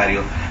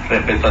escenarios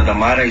respecto a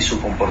Tamara y su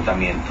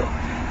comportamiento.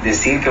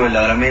 Decir que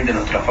verdaderamente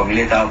nuestra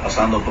familia estaba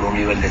pasando por un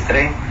nivel de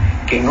estrés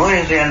que no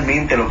es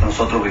realmente lo que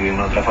nosotros vivimos.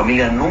 En nuestra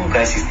familia nunca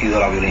ha existido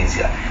la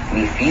violencia,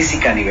 ni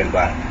física ni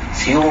verbal.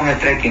 Sí hubo un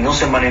estrés que no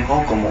se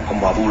manejó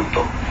como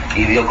adulto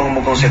y dio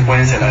como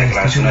consecuencia la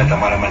declaración de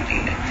Tamara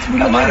Martínez.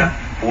 Tamara,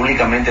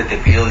 públicamente te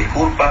pido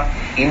disculpas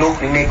y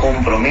me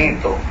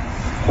comprometo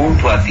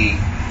junto a ti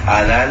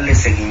a darle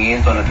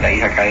seguimiento a nuestra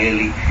hija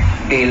Kaeli,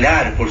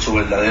 velar por su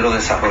verdadero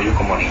desarrollo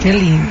como niña. ¡Qué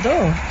lindo!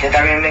 Yo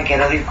también me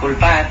quiero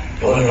disculpar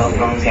por los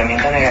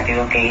pronunciamientos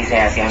negativos que hice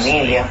hacia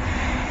Emilio.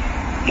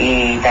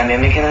 Y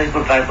también me quiero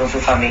disculpar con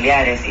sus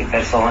familiares y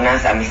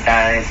personas,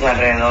 amistades a su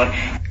alrededor.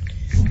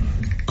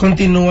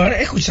 Continuar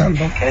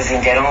escuchando. Que se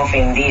sintieron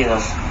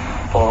ofendidos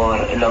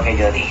por lo que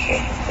yo dije.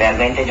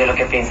 Realmente yo lo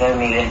que pienso de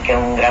Emilio es que es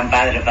un gran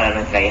padre para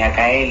nuestra hija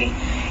Kaeli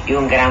y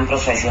un gran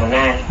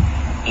profesional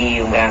y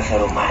un gran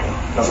ser humano.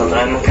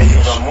 Nosotros hemos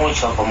crecido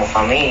mucho como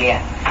familia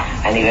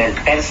a nivel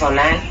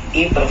personal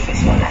y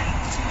profesional.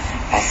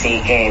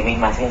 Así que mis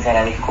más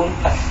sinceras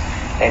disculpas.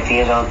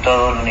 Retiro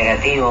todo lo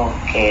negativo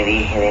que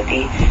dije de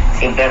ti.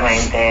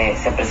 Simplemente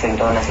se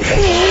presentó una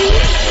situación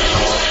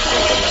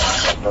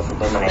que no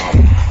supe manejar.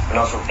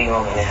 No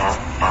supimos manejar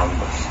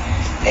ambos.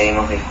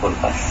 Pedimos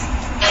disculpas.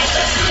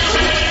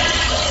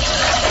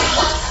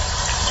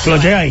 Lo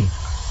que hay.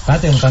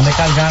 Espérate, me están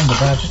descargando,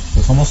 espérate.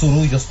 Pues somos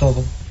surullos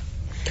todos.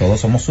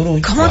 Todos somos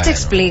surullos. ¿Cómo te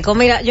explico?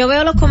 Mira, yo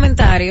veo los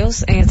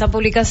comentarios en esta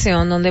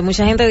publicación donde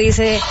mucha gente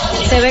dice,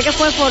 se ve que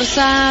fue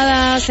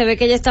forzada, se ve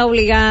que ella está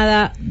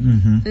obligada.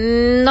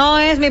 No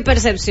es mi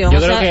percepción. Yo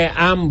creo que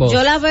ambos.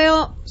 Yo la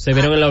veo. Se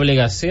vieron en la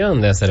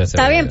obligación de hacer eso.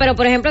 Está bien, pero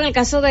por ejemplo en el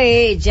caso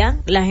de ella,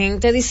 la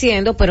gente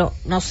diciendo, pero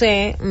no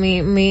sé,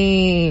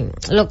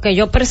 lo que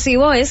yo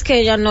percibo es que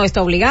ella no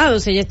está obligada, o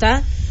sea, ella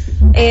está.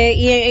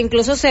 Y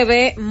incluso se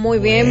ve muy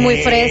bien, muy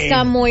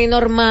fresca, muy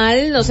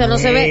normal, o sea, no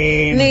se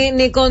ve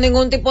ni con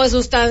ningún tipo de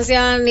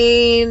sustancia,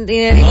 ni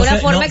de ninguna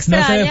forma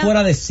extraña. No se ve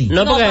fuera de sí.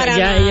 No, porque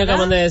ya ellos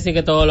acaban de decir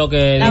que todo lo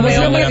que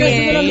dijeron era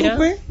mentira.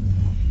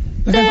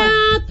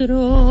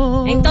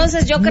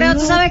 Entonces yo creo,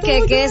 tú sabes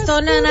que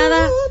esto no es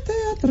nada,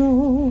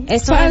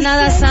 esto no es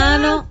nada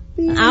sano.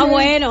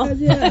 Bueno.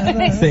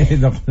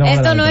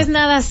 Esto no es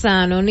nada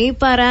sano ni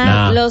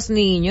para los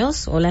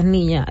niños o las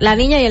niñas, la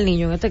niña y el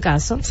niño en este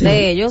caso,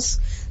 de ellos,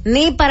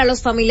 ni para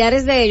los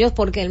familiares de ellos,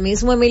 porque el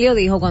mismo Emilio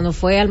dijo cuando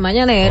fue al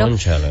mañanero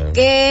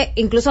que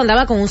incluso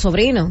andaba con un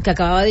sobrino que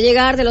acababa de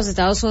llegar de los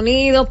Estados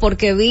Unidos,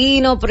 porque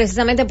vino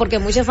precisamente porque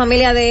muchas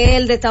familias de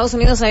él de Estados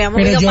Unidos se habían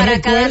movido para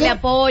acá darle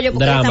apoyo,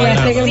 porque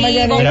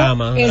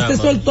él se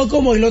soltó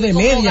como hilo de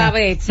media,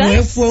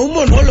 fue un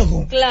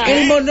monólogo,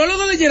 el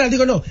monólogo de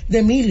Gerald, de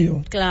Emilio,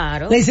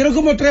 le hicieron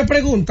como 3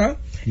 preguntas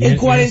en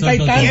 40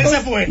 y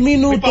tantos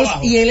minutos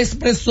y él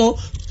expresó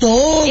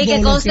todo. Y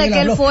que conste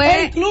que él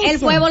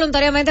fue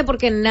voluntariamente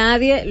porque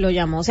nadie lo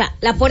llamó. O sea,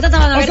 las puertas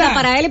estaban abiertas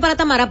para él y para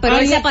Tamara, pero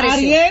él se apareció.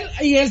 Ariel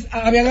y él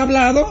habían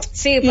hablado.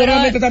 Sí, y pero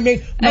obviamente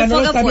también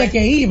Manuel sabía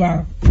que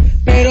iba.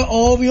 Pero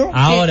obvio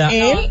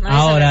que él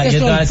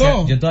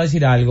yo te voy a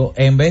decir algo.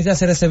 En vez de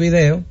hacer ese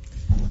video,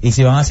 y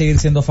si van a seguir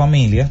siendo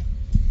familia,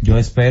 yo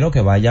espero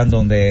que vayan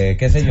donde,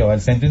 qué sé yo,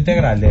 al centro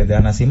integral de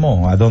Ana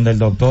Simón, a donde el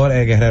doctor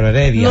Guerrero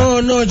Heredia.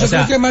 Yo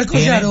creo que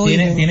Marcos Yaró.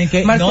 Tienen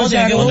que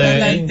buscar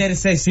la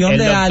intercesión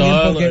de alguien.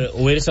 Porque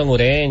Wilson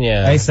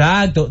Ureña.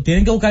 Exacto,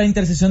 tienen que buscar la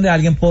intercesión de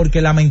alguien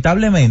porque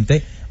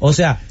lamentablemente,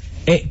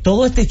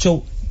 todo este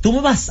show, tú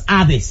me vas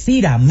a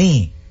decir a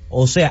mí,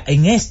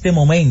 en este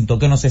momento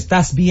que nos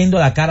estás viendo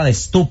la cara de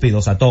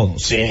estúpidos a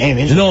todos. Sí,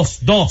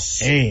 los dos.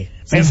 Sí.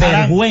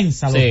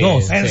 Sinvergüenza los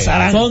dos.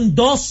 Son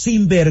dos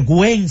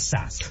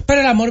sinvergüenzas.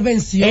 Pero el amor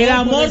venció. ¿El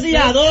amor de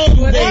a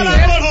dónde? Amor de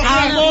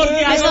a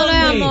dónde. Eso no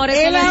es amor,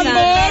 eso el amor.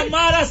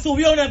 Tamara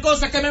subió una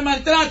cosa que me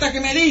maltrata,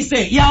 que me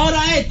dice, y ahora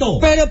esto.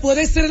 Pero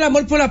puede ser el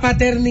amor por la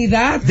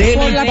paternidad.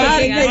 Por la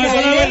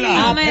paternidad.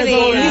 No me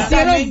digas.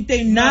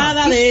 Absolutamente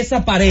nada de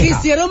esa pareja.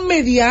 Quisieron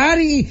mediar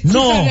y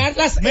sanar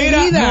las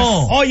heridas.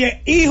 No.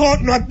 Oye, hijo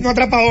no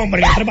atrapa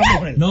hombre, atrapa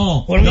mujer.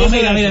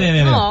 Mira.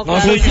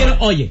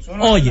 Oye,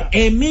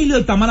 Emilio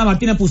y Tamara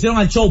Martínez pusieron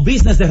al show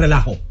business de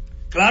relajo.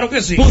 Claro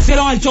que sí.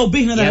 Pusieron al show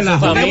business de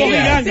relajo.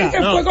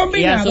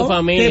 Y a su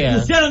familia. Te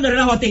pusieron de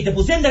relajo a ti, te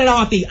pusieron de relajo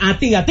a ti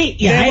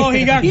y a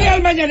este. Y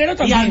al mañanero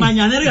también. Y al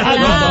mañanero y a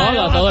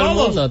todo el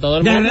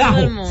mundo. De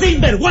relajo.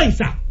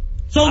 Sinvergüenza.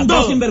 Son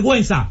dos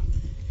sinvergüenza.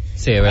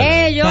 Sí, es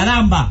verdad.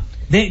 Caramba.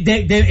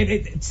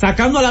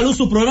 Sacando a la luz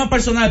su problema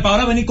personal para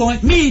ahora venir con él.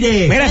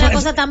 Mire, es una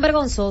cosa tan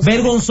vergonzosa.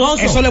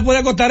 Eso le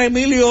puede costar a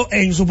Emilio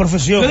en su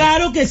profesión.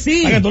 Claro que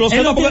sí. Él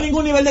no tiene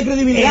ningún nivel de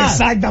credibilidad.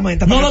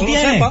 Exactamente. No lo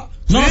tiene.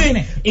 No lo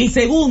tiene. Y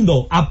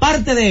segundo,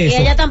 aparte de eso.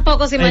 Y ella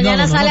tampoco, si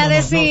mañana sale a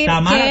decir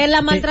que él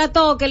la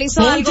maltrató, que le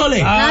hizo algo,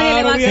 nadie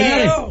le va a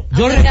creer.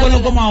 Yo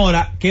recuerdo como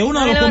ahora que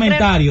uno de los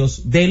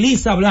comentarios de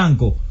Lisa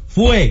Blanco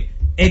fue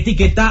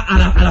etiquetar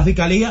a la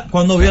fiscalía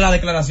cuando vio la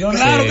declaración.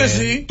 Claro que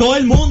sí. Todo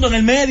el mundo en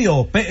el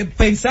medio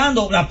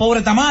pensando la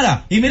pobre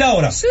Tamara. Y mira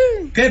ahora,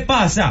 ¿qué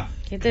pasa?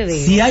 ¿Qué te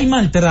digo? Si hay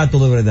maltrato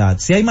de verdad,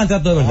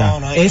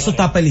 eso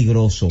está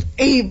peligroso.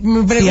 Y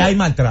si hay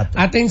maltrato.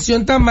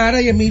 Atención,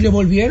 Tamara y Emilio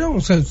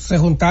volvieron, se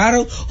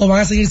juntaron o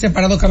van a seguir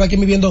separados, cada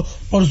quien viviendo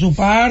por su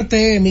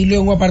parte,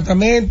 Emilio en un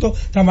apartamento,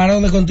 Tamara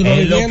donde continúa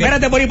viviendo.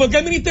 Espérate, ¿por qué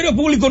el Ministerio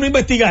Público no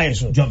investiga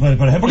eso? Por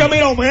ejemplo, porque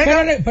mira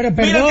Omega,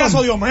 mira el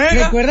caso de Omega.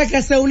 Recuerda que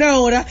hace una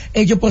hora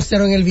ellos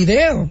postearon el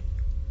video.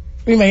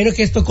 Me imagino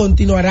que esto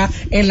continuará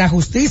en la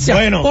justicia.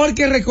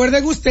 Porque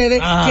recuerden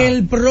ustedes que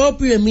el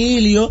propio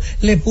Emilio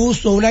le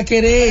puso una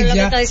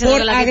querella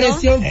por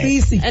agresión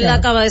física. Él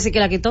acaba de decir que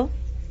la quitó.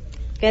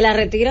 Que la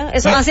retira.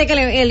 Eso hace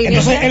que el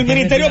entonces el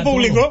Ministerio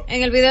Público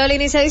en el video él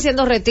inicia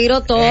diciendo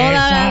retiro toda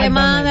la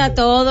demanda,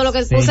 todo lo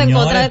que puso en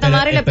contra de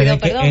Tamara y le pidió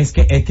perdón. Es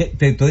que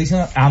te estoy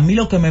diciendo, a mí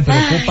lo que me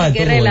preocupa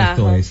de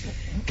todo esto es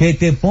que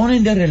te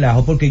ponen de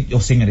relajo porque,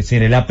 señores,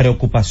 la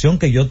preocupación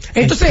que yo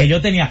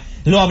tenía,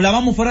 lo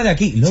hablábamos fuera de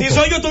aquí. Loco, si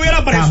soy yo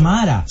estuviera preso.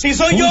 Tamara. Si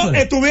soy yo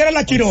estuviera en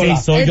la chirola.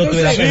 Si soy yo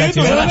estuviera en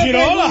la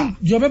chirola.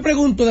 Yo me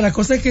pregunto de las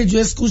cosas que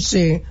yo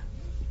escuché,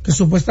 que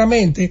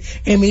supuestamente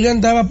Emilio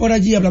andaba por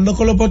allí hablando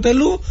con los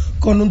potelú,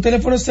 con un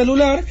teléfono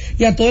celular,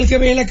 y a todo el que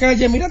veía en la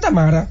calle, mira a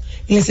Tamara,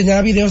 y le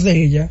enseñaba videos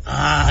de ella.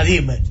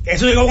 Dime.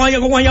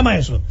 ¿Cómo se llama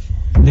eso?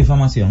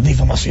 Difamación.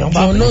 Yo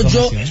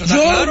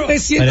me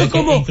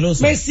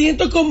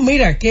siento como,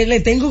 mira, que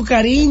le tengo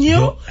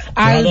cariño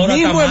al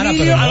mismo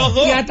Emilio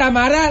y a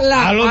Tamara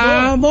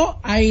la amo,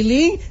 a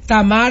Ailín,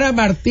 Tamara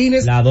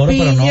Martínez la adoro,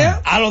 Piña. pero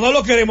no. A los dos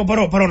los queremos,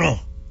 pero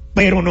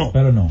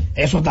no.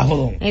 Eso está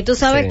jodón. Y tú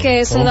sabes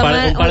que eso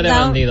da un par de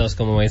bandidos,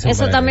 como me dicen.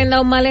 Eso también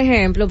da un mal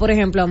ejemplo, por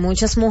ejemplo, a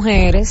muchas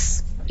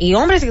mujeres y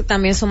hombres que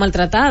también son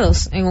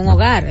maltratados en un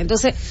hogar.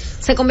 Entonces,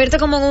 se convierte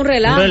como en un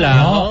relajo.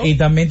 No, y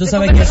también tú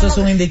sabes que eso es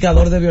un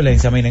indicador de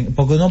violencia. Miren,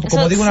 porque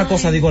como digo una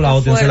cosa, digo la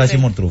otra, y se la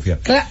decimos trufia.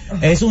 Claro.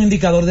 Es un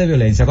indicador de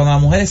violencia. Cuando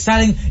las mujeres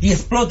salen y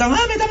explotan, me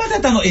está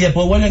maltratando, y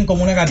después vuelven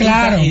como una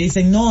gatita y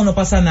dicen, no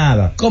pasa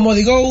nada. Como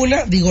digo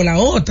una, digo la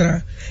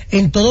otra.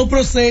 En todo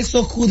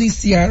proceso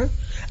judicial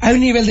hay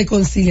un nivel de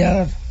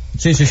conciliar.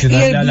 Sí, y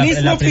el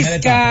mismo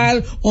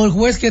fiscal o el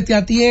juez que te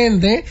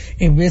atiende,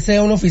 en vez de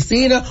una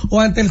oficina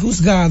o ante el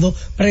juzgado,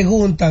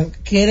 preguntan,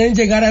 ¿quieren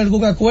llegar a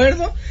algún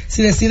acuerdo?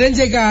 Si deciden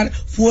llegar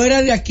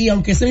fuera de aquí,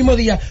 aunque ese mismo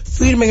día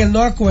firmen el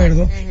no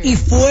acuerdo, y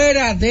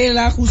fuera de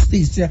la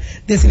justicia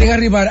deciden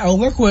arribar a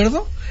un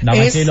acuerdo,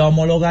 que lo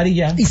homologar y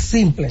ya. Y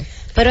simple.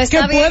 Pero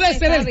está que bien, puede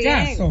ser el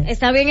caso.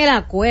 Está bien el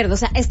acuerdo, o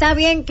sea, está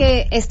bien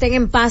que estén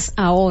en paz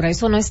ahora,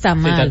 eso no está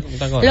mal. Sí,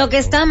 está lo que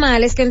está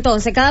mal es que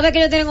entonces, cada vez que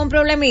ellos tienen un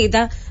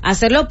problemita,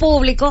 hacerlo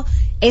público,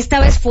 esta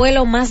vez fue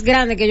lo más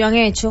grande que ellos han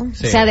hecho, o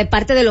sea, de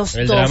parte de los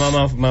el dos. El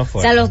drama más fuerte.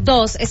 O sea, los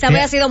dos, esta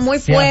vez ha sido muy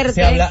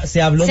fuerte.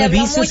 Se habló de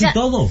vicios y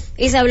todo.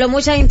 Y se habló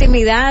muchas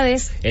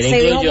intimidades, se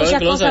dijo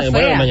muchas cosas feas.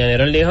 Bueno,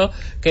 Mañanero él dijo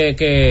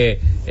que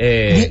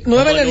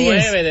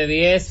 9 de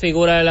 10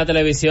 figuras de la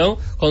televisión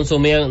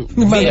consumían.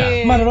 Mira,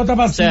 Manolo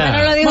estaba así.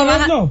 Manolo dijo,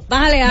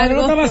 bájale algo.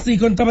 Manolo estaba así,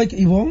 contaba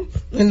Ivonne,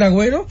 el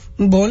Nagüero,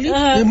 Boli,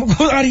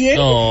 Ariel.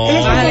 No,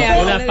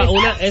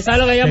 esa es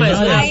lo que llama, es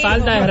una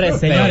falta de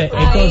respeto. Señores,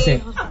 entonces,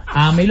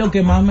 a mí lo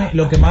que más me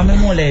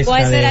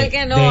molesta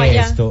de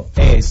esto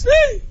es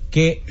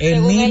que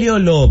Emilio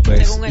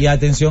López, y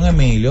atención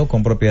Emilio,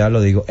 con propiedad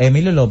lo digo,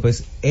 Emilio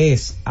López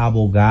es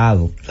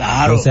abogado.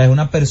 Claro. O sea, es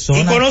una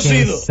persona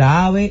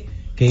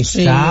que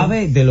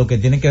sabe de lo que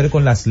tiene que ver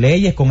con las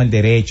leyes, con el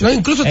derecho. No,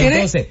 incluso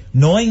entonces,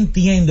 no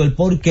entiendo el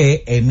por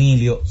qué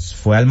Emilio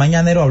fue al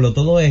Mañanero, habló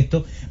todo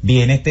esto,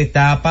 viene esta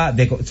etapa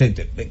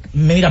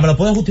mira, me lo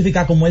puede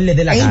justificar como él le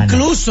dé la gana.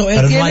 Incluso él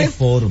pero tiene no hay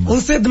forma.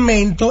 Un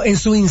segmento en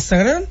su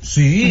Instagram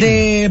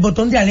de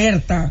botón de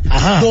alerta,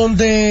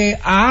 donde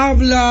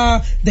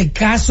habla de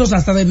casos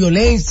hasta de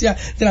violencia,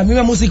 de la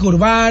misma música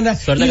urbana,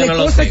 y de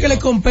cosas que le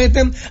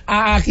competen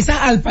quizás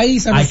al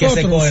país, a nosotros. Hay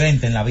que ser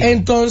coherente en la vida.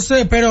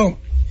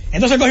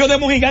 Entonces cogió de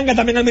mojiganga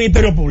también al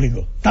Ministerio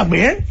Público.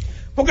 ¿También?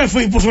 Porque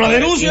él puso una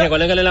denuncia. Y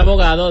recuerden que él es el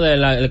abogado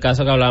del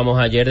caso que hablábamos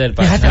ayer del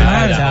Déjate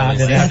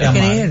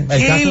creer.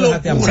 Qué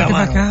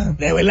locura,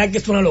 de verdad que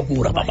es una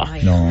locura, papá.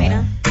 No.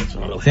 Mira.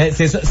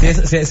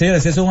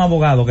 Señores, si es un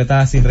abogado que está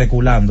así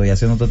reculando y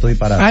haciendo todo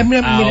disparate.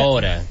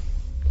 Ahora,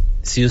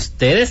 si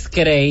ustedes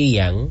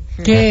creían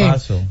que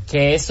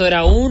eso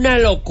era una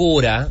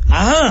locura,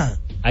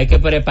 hay que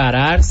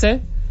prepararse,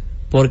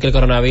 porque el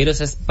coronavirus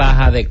es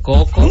paja de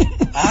coco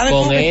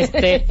con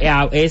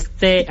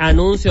este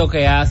anuncio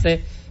que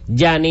hace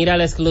Yanira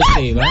la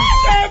exclusiva,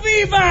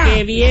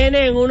 que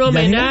viene en un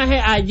homenaje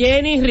a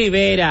Jenny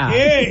Rivera.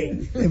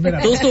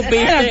 Tú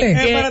supiste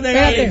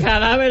que el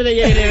cadáver de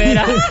Jenny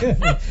Rivera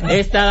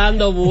está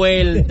dando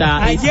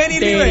vuelta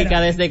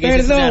histérica desde que hizo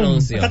ese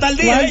anuncio.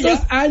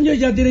 ¿Cuántos años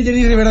ya tiene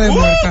Jenny Rivera de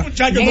muerta?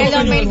 En el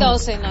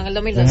 2012, no, en el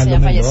 2012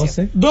 ya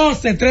falleció.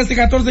 12, 13,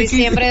 14, 15.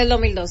 Diciembre del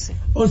 2012.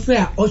 O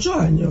sea, 8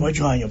 años.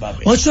 8 años,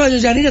 papi. 8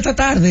 años, Yanira está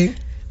tarde.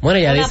 Bueno,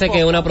 ella dice que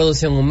es una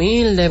producción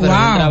humilde, pero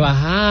bien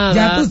trabajada.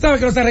 Ya tú sabes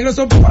que los arreglos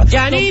son...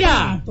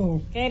 ¡Yanira!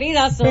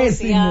 Querida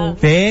socia.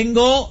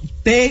 Tengo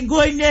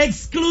en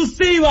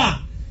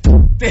exclusiva.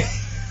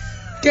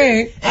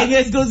 ¿Qué? En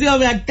exclusiva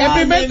me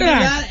acaban de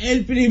enviar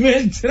el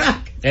primer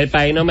track. El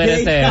país no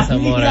merece eso,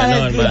 Mora,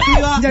 no,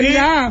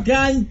 hermano.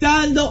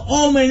 Cantando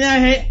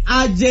homenaje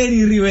a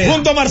Jenny Rivera.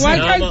 Junto a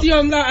Marcelo. ¿Cuál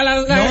canción? A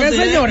la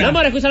señora. No,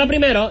 amor, escúchala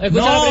primero.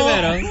 Vamos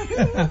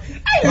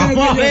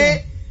a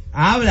ver.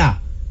 Habla.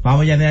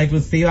 Vamos, Yanira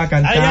exclusiva a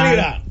cantar.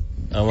 Yanira.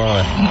 Vamos a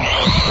ver.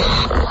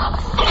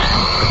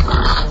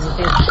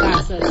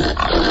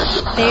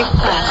 Te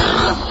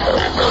pasa.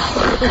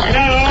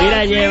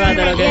 Mira,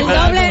 llévatelo que el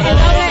doble.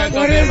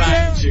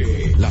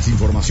 Las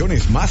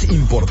informaciones más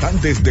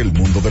importantes del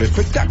mundo del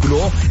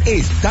espectáculo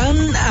están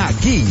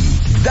aquí.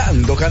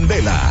 Dando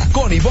Candela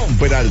con Ivonne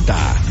Peralta,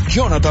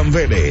 Jonathan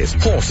Vélez,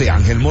 José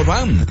Ángel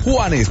Morván,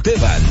 Juan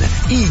Esteban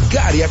y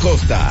Gary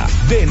Acosta.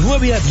 De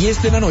 9 a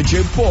 10 de la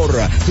noche por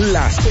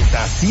la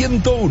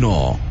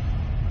Z101.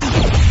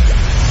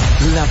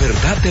 La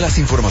verdad de las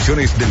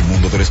informaciones del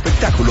mundo del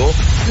espectáculo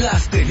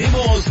las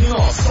tenemos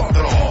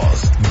nosotros.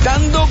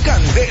 Dando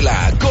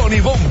Candela con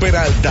Ivonne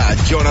Peralta,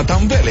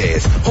 Jonathan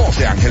Vélez,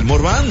 José Ángel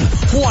Morván,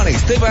 Juan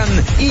Esteban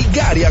y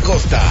Gary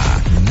Acosta.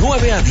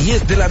 9 a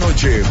 10 de la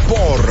noche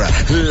por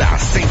la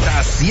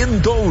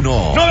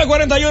Z101.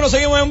 9:41,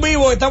 seguimos en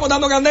vivo, estamos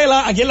dando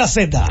candela aquí en la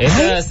Z.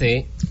 Eso es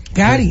así.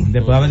 Gary,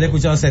 después de haber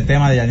escuchado ese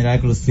tema de Yanira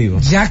exclusivo,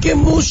 ya que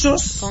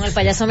muchos con el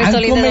payaso han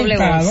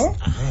comentado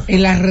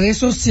en las redes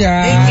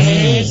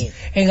sociales,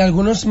 en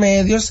algunos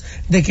medios,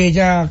 de que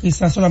ella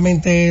quizás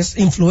solamente es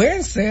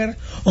influencer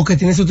o que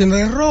tiene su tienda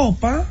de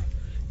ropa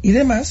y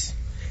demás,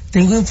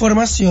 tengo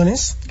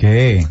informaciones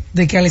de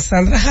que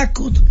Alessandra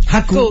Hackut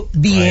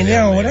viene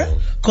ahora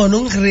con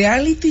un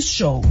reality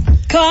show.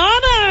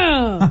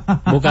 ¿Cómo?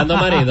 Buscando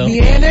marido.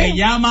 Se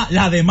llama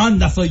La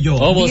Demanda Soy Yo.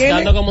 O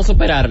buscando cómo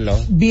superarlo.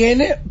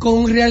 Viene con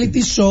un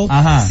reality show.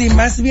 Ajá. Si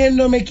más bien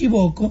no me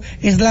equivoco,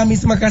 es la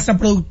misma casa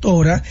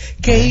productora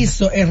que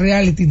hizo el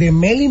reality de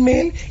Mel y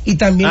Mel y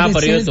también de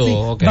Chelsea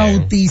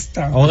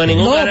Bautista.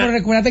 Pero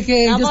recuérdate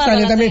que ellos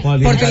salen también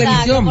por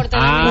televisión.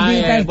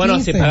 Bueno,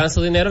 si pagan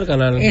su dinero el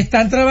canal.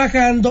 Están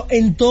trabajando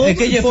en todo el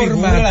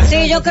formato.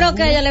 Sí, yo creo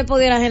que ella le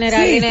pudiera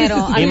generar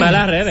dinero. Y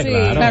malas redes,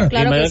 claro.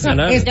 Claro que sí.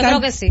 Yo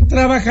creo que sí.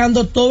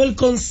 Trabajando todo el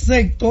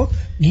concepto,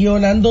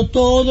 guionando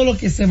todo lo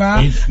que se va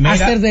a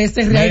hacer de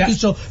este reality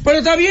show. Pero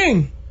está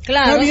bien.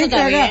 Claro,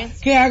 está bien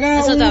que haga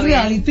eso un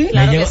reality.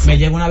 Claro me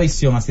llega una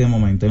visión así de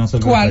momento y no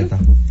soy ¿Cuál?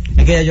 completa.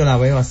 Es que ya yo la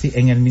veo así,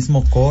 en el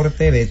mismo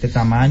corte, de este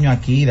tamaño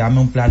aquí,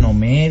 dame un plano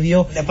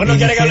medio. Después no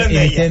quiere que hablen de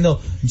ella.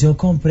 Diciendo, yo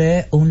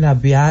compré un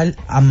labial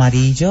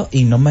amarillo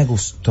y no me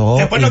gustó.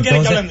 Después no quiere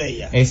que hablen de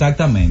ella.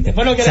 Exactamente.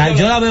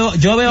 No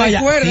yo veo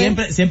allá,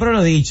 siempre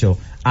lo he dicho,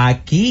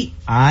 aquí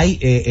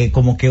hay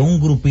como que un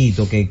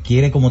grupito que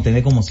quiere como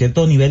tener como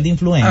cierto nivel de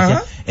influencia.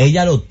 Ajá.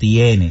 Ella lo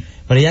tiene.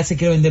 Pero ella se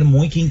quiere vender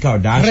muy Kim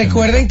Kardashian.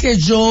 Recuerden que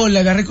yo le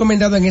había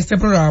recomendado en este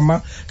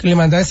programa, que le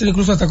mandé a decir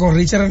incluso hasta con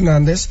Richard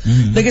Hernández,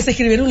 de que se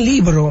escribiera un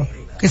libro,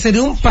 que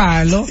sería un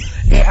palo,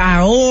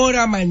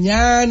 ahora,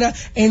 mañana,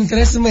 en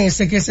 3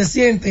 meses, que se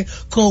siente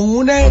con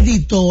una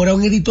editora,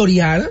 un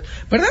editorial,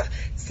 ¿verdad?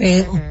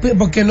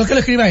 Porque no es que lo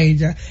escriba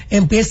ella,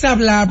 empieza a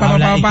hablar,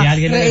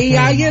 y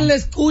alguien le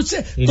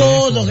escuche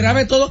todo,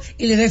 grabe todo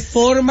y le dé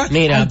forma.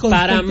 Mira,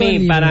 para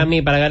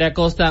Gary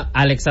Acosta,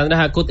 Alexandra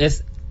Hackut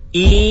es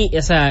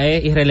es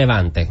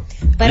irrelevante.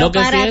 Pero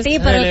para ti,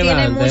 pero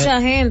tiene mucha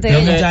gente.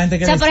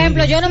 O sea, por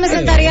ejemplo, yo no me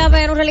sentaría a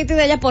ver un reality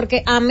de ella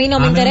porque a mí no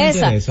me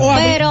interesa.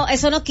 Pero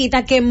eso no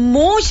quita que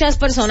muchas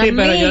personas,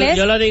 pero miles,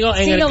 yo lo digo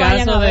en el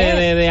caso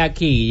de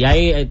aquí. Y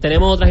ahí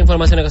tenemos otras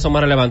informaciones que son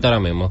más relevantes ahora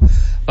mismo.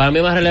 Para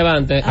mí más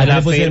relevante es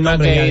la firma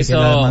que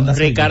hizo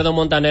Ricardo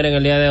Montaner en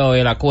el día de hoy,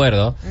 el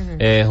acuerdo,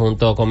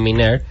 junto con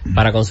Miner,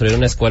 para construir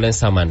una escuela en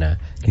Samaná.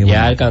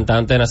 El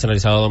cantante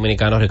nacionalizado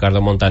dominicano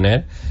Ricardo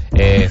Montaner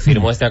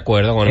firmó este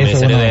acuerdo con el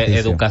Ministerio de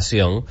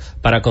Educación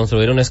para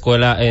construir una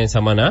escuela en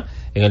Samaná.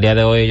 En el día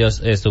de hoy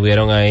ellos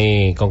estuvieron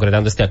ahí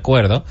concretando este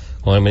acuerdo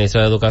con el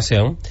Ministro de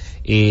Educación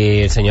y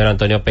el señor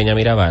Antonio Peña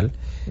Mirabal.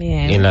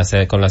 Bien.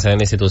 Con la sede de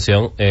la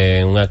institución,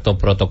 un acto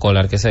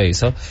protocolar que se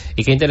hizo.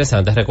 Y qué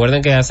interesante.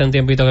 Recuerden que hace un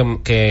tiempito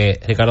que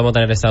Ricardo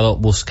Montaner ha estado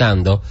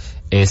buscando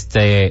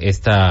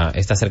esta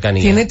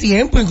cercanía. Tiene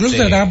tiempo, incluso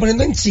se estaba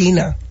poniendo en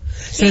China.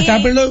 Se le está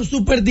poniendo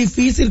súper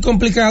difícil,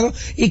 complicado,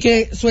 y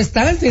que su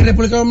estancia en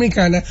República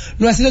Dominicana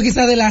no ha sido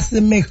quizás de las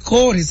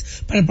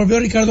mejores para el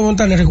propio Ricardo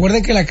Montaner.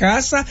 Recuerden que la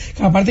casa,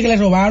 aparte que le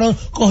robaron,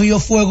 cogió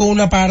fuego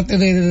una parte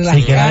de la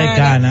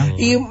cana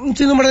y un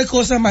sinnúmero de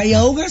cosas más, y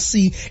aún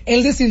así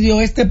él decidió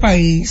este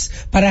país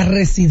para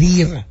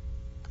residir,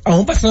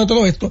 aún pasando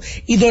todo esto,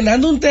 y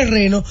donando un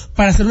terreno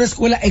para hacer una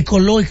escuela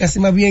ecológica,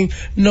 si más bien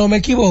no me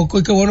equivoco,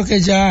 y qué bueno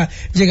que ya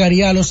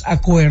llegaría a los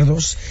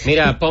acuerdos.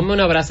 Mira, ponme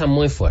una brasa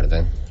muy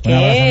fuerte. Una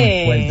brasa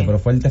muy fuerte, pero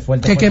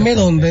fuerte. ¿Que queme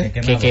dónde?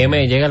 Que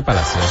queme, llega al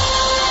Palacio.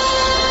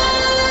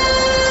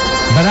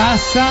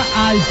 Brasa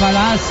al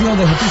Palacio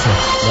de Justicia.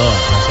 No,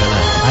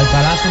 Nacional. Al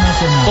Palacio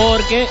Nacional.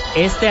 Porque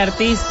este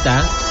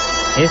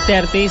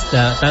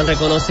artista tan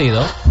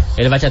reconocido,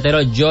 el bachatero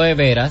Joe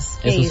Veras,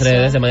 en sus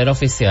redes de manera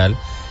oficial,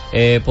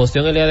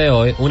 posteó en el día de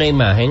hoy una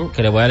imagen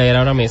que le voy a leer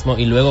ahora mismo,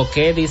 y luego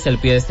 ¿qué dice el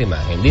pie de esta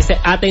imagen? Dice: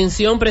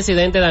 atención,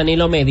 presidente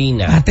Danilo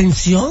Medina.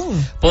 Atención.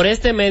 Por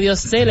este medio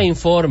se le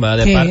informa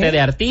de parte de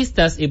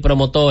artistas y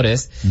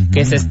promotores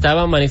que se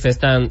estarán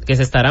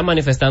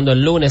manifestando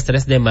el lunes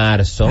 3 de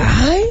marzo.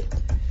 Ay.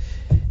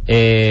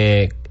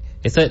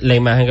 Esta es la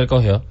imagen que él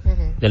cogió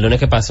del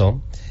lunes que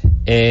pasó.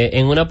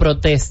 En una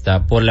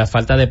protesta por la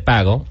falta de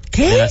pago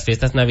de las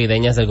fiestas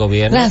navideñas del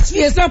gobierno. Las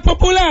fiestas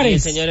populares. Y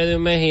el señor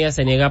Edwin Mejía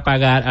se niega a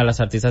pagar a los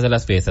artistas de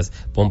las fiestas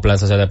por un plan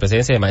social de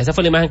presidencia y demás. Esa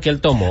fue la imagen que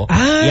él tomó.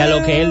 Y a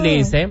lo que él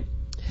dice: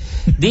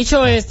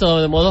 dicho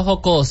esto de modo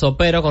jocoso,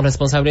 pero con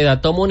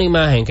responsabilidad, tomo una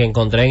imagen que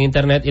encontré en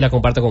internet y la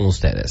comparto con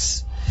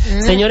ustedes.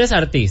 Señores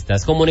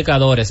artistas,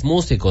 comunicadores,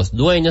 músicos,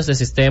 dueños de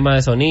sistema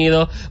de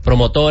sonido,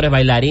 promotores,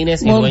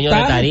 bailarines y dueños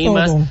de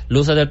tarimas,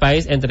 luces del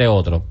país, entre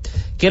otros.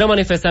 Quiero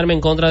manifestarme en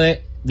contra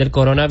del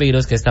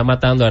coronavirus que está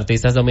matando a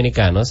artistas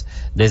dominicanos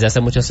desde hace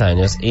muchos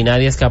años, y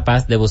nadie es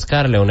capaz de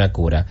buscarle una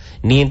cura,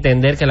 ni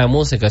entender que la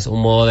música es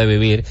un modo de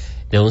vivir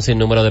de un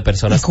sinnúmero de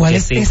personas que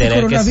sin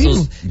tener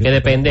que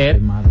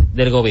depender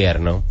del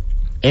gobierno.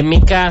 En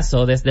mi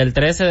caso, desde el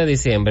 13 de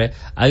diciembre,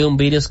 hay un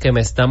virus que me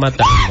está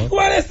matando.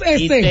 ¿Cuál es ese?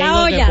 Y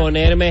tengo que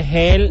ponerme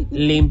gel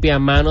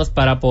limpiamanos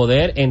para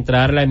poder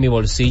entrarla en mi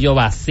bolsillo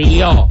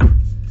vacío.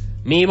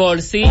 Mi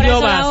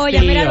bolsillo vacío. La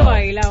olla, míralo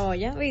ahí, la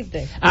olla,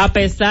 ¿viste? A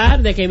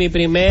pesar de que mi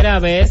primera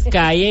vez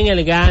caí en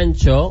el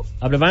gancho,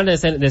 a pesar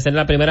de ser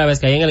la primera vez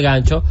caí en el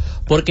gancho,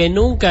 porque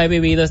nunca he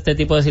vivido este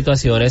tipo de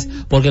situaciones,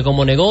 porque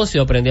como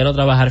negocio aprendí a no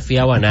trabajar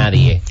fiado a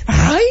nadie.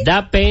 Ay.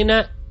 Da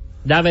pena,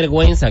 da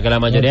vergüenza que la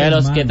mayoría de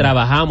los que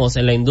trabajamos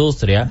en la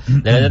industria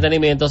del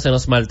entretenimiento se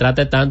nos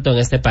maltrate tanto en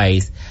este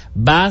país.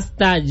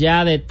 Basta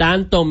ya de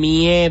tanto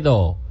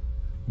miedo.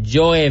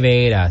 Joe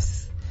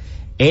Veras.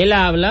 Él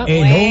habla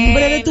el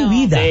hombre de tu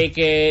vida, de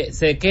que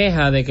se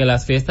queja de que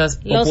las fiestas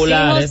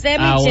populares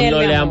aún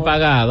no le han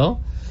pagado.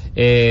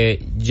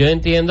 Yo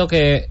entiendo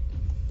que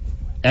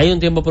hay un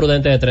tiempo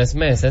prudente de 3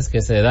 meses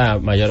que se da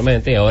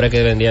mayormente, y ahora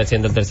que vendría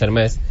siendo el tercer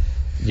mes,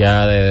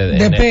 ya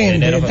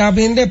depende,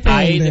 también depende.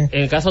 Ahí, en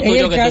el caso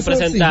tuyo que tú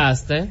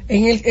presentaste.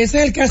 Sí. Ese es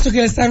el caso que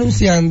él está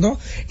anunciando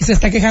y se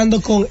está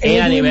quejando con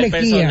Edwin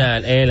Mejía.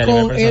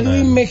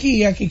 Edwin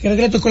Mejía, que creo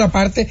que le tocó la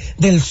parte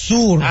del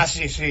sur.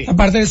 Sí. La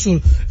parte del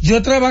sur.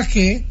 Yo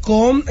trabajé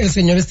con el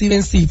señor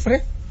Steven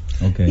Cifre.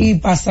 Okay. Y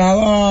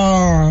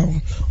pasaba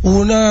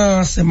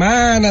unas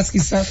semanas,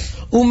 quizás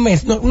un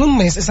mes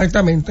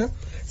exactamente,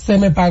 se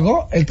me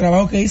pagó el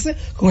trabajo que hice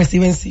con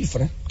Steven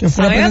Cifre, que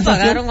fue una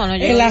presentación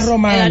en La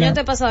Romana. El año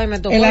antepasado me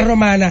tocó. En La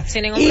Romana.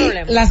 Sin ningún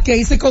problema. Las que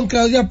hice con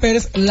Claudia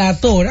Pérez, La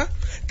Tora,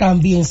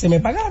 también se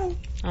me pagaron.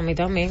 A mí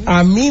también.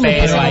 A mí me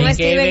pagaron. Pero hay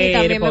que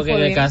ver, porque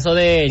en el caso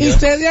de ellos. Y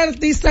usted de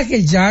artistas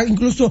que ya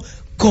incluso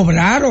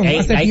cobraron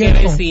hace hay tiempo.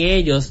 Que ver si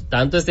ellos,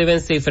 tanto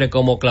Steven Cifre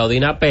como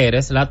Claudina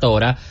Pérez, La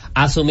Tora,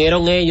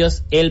 asumieron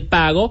ellos el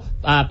pago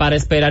para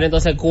esperar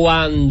entonces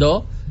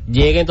cuando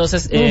llegue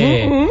entonces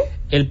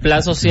el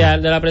plan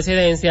social de la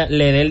presidencia,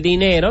 le dé el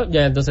dinero,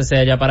 ya entonces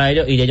sea ya para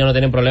ellos, y ellos no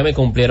tienen problema y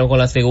cumplieron con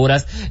las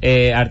figuras,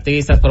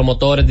 artistas,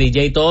 promotores,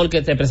 DJ, todo el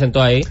que se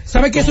presentó ahí.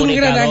 ¿Sabe que es un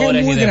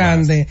engranaje muy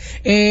grande?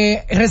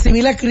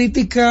 Recibí la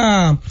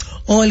crítica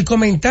o el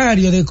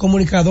comentario de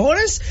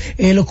comunicadores,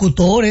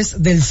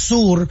 locutores del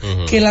sur,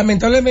 que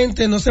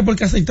lamentablemente no sé por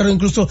qué aceptaron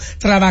incluso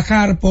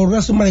trabajar por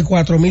una suma de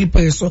 4,000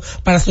 pesos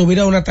para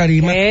subir a una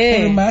tarima,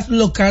 por más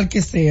local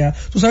que sea.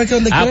 ¿Tú sabes que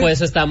donde pues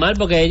eso está mal,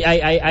 porque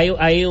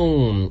hay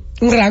un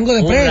rango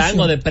de precio. Un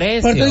rango de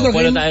precio.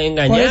 Pues está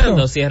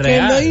engañando, si es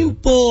real. Que no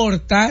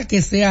importa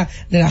que sea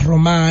de la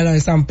Romana, de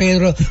San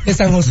Pedro, de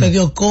San José de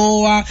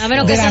Ocoa,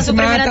 de Las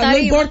Matas, no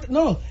importa,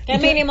 no. ¿Qué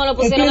mínimo lo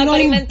pusieron a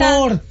experimentar?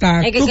 No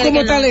importa. Tú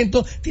como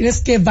talento tienes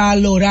que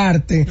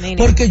valorarte.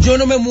 Porque yo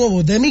no me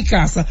muevo de mi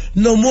casa,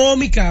 no muevo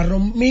mi carro,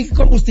 mi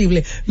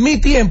combustible, mi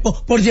tiempo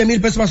por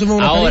 10,000 pesos para subir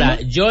una tarima. Ahora,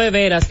 Joe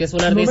Veras, que es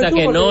un artista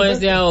que no es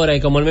de ahora, y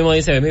como él mismo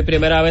dice, es mi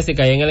primera vez y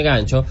caí en el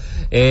gancho,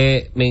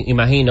 me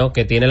imagino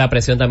que tiene la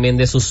presión también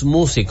de sus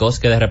músicos,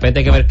 que de repente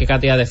hay que ver qué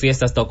cantidad de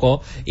fiestas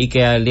tocó y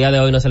que al día de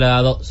hoy no se le ha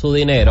dado su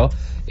dinero,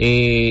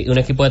 y un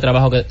equipo de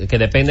trabajo que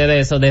depende de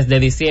eso desde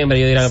diciembre.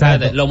 Yo diría,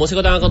 espérate, los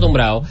músicos están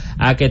acostumbrados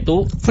a que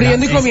tú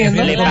friendo y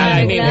comiendo le pagas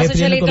ahí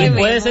mismo, y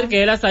puede ser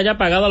que él hasta haya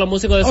pagado a los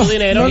músicos de su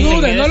dinero y se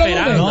quede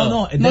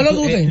esperando. No lo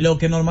duden. Lo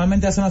que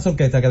normalmente hacen las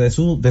orquestas, que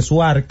de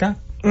su arca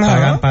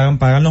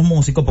pagan los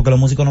músicos, porque los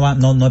músicos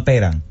no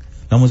esperan.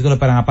 Los músicos lo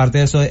esperan. Aparte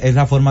de eso, es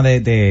la forma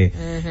de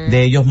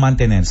ellos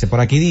mantenerse.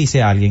 Por aquí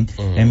dice alguien,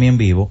 en mi en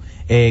vivo,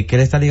 que él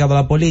está ligado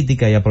a la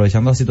política y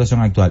aprovechando la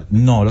situación actual.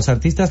 No, los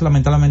artistas,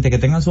 lamentablemente, que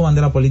tengan su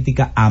bandera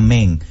política,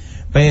 amén.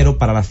 Pero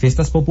para las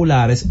fiestas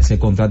populares se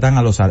contratan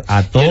a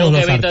todos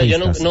los artistas. Yo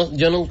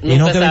nunca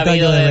he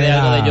sabido de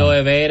algo de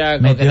Joe Vera.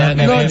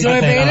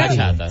 Joe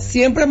Vera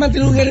siempre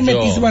mantiene un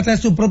hermetismo hasta de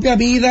su propia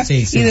vida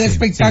y del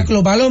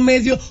espectáculo. Va a los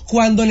medios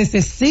cuando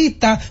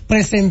necesita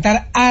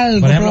presentar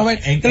algo. Tú no lo ves.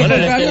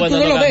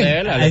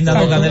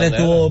 Nando Candela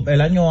estuvo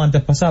el año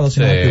antes pasado, si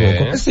no me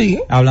equivoco. Sí.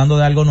 Hablando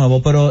de algo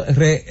nuevo. Pero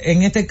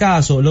en este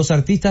caso, los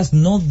artistas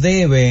no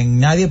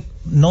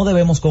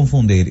debemos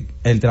confundir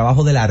el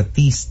trabajo del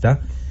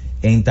artista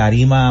en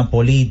tarima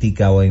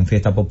política o en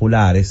fiestas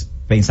populares,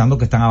 pensando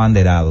que están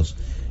abanderados.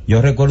 Yo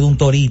recuerdo un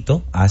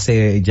Torito,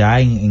 hace ya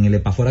en el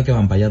Epafora que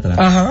van para allá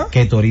atrás,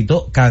 que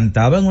Torito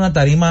cantaba en una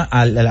tarima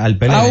al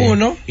PLD. A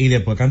uno. Y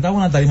después cantaba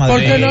una tarima de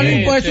porque no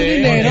le impuso su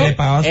dinero.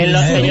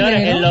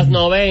 Señores, en los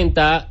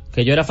 90,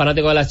 que yo era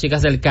fanático de las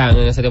chicas del CAN,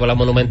 en ese tiempo las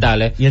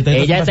monumentales,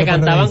 ellas se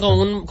cantaban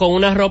con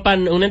una ropa,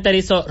 un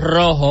enterizo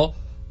rojo,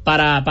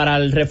 para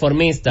el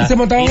Reformista, y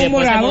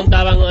después se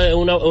montaban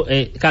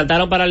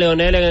cantaron para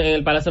Leonel en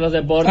el Palacio de los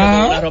Deportes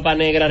con una ropa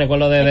negra,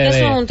 recuerdo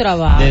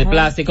de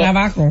plástico,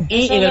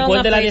 y en el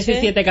puente de la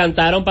 17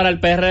 cantaron para el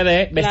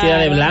PRD vestida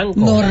de blanco,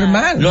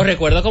 normal, lo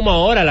recuerdo como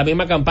ahora, la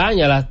misma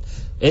campaña,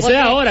 eso es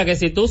ahora, que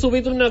si tú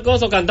subiste una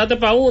cosa o cantaste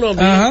para uno,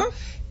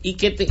 y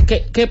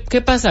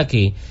 ¿qué pasa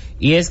aquí?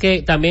 Y es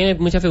que también hay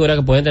muchas figuras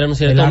que pueden tener un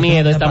cierto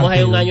miedo. Estamos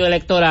en un año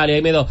electoral y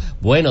hay miedo.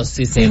 Bueno,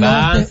 si se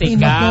van, si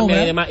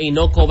cambian y demás, y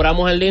no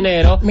cobramos el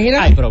dinero,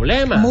 hay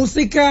problemas.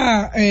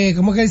 Música,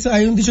 ¿cómo que dice?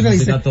 Hay un dicho que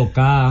dice.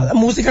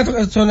 Música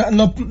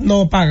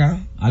no paga.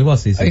 Algo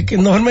así, sí. Que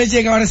no me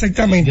llega ahora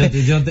exactamente.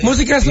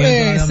 Música, sí.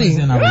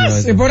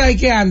 Por ahí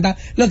que anda.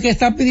 Lo que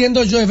está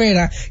pidiendo Joe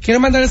Vera. Quiero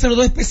mandarle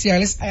saludos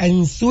especiales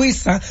en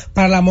Suiza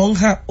para la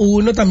Monja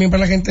 1, también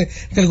para la gente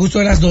del gusto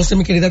de las 12,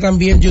 mi querida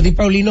también Judy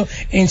Paulino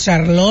en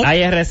Charlotte.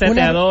 Ay, RC,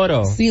 te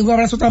adoro. Sí, un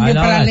abrazo también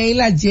para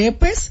Leila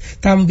Yepes,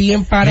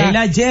 también para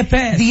Leila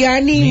Yepes,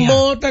 Diani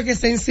Mota, que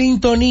está en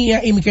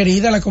sintonía, y mi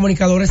querida, la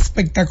comunicadora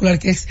espectacular,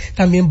 que es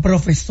también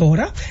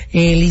profesora,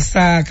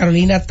 Elisa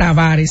Carolina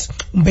Tavares.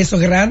 Un beso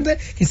grande,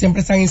 que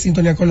siempre están en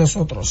sintonía con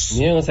nosotros.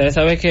 Bien, ustedes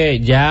saben que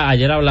ya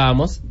ayer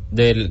hablábamos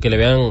del que le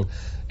habían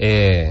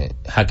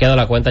hackeado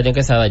la cuenta a Jen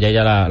Quesada, ya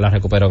ella la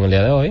recuperó en el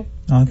día de hoy.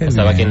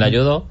 Estaba quien la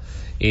ayudó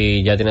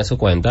y ya tiene su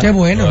cuenta. Qué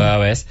bueno. Nueva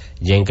vez,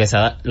 Jen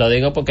Quesada. Lo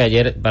digo porque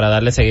ayer, para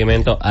darle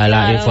seguimiento a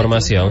la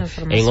información,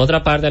 en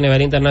otra parte, a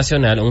nivel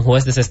internacional, un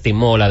juez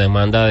desestimó la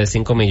demanda de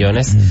 $5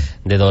 millones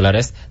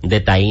de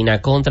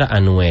Taína contra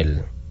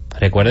Anuel.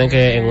 Recuerden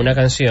que en una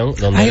canción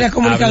donde la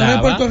comunicadora de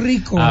Puerto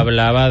Rico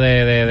hablaba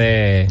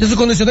de su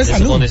condición de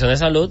salud. Su condición de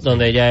salud,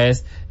 donde ella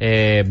es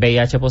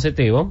VIH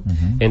positivo.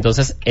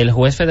 Entonces, el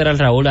juez federal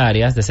Raúl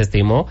Arias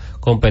desestimó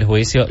con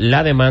perjuicio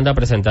la demanda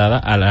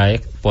presentada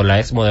por la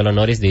ex modelo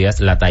Noris Díaz,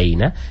 la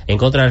Taína, en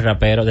contra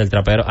del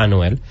trapero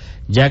Anuel,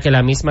 ya que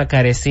la misma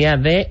carecía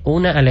de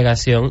una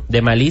alegación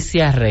de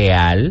malicia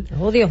real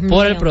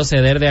por el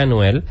proceder de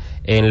Anuel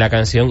en la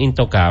canción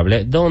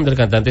Intocable, donde el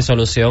cantante hizo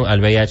alusión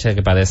al VIH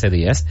que padece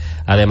Díaz,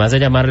 además de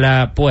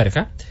llamarla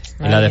puerca.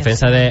 En la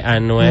defensa de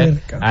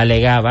Anuel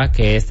alegaba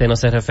que este no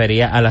se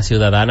refería a la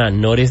ciudadana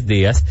Noris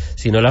Díaz,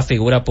 sino a la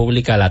figura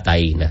pública La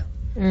Taína.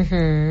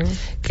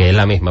 Que es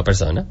la misma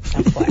persona,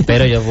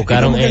 pero ellos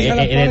buscaron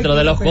dentro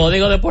de los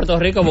códigos de Puerto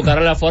Rico,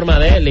 buscaron la forma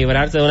de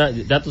librarse de una,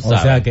 ya tú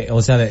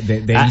sabes,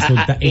 de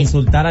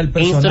insultar al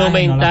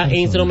personaje,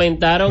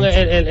 instrumentaron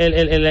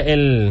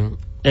el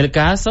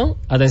caso.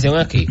 Atención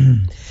aquí.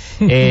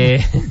 De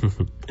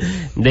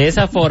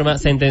esa forma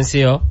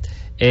sentenció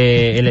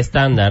el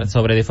estándar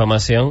sobre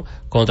difamación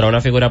contra una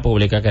figura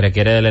pública que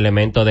requiere del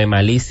elemento de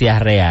malicia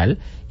real,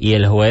 y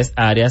el juez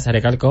Arias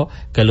recalcó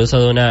que el uso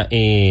de una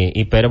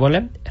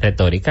hipérbole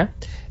retórica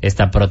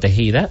está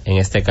protegida, en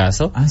este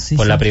caso,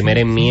 por la primera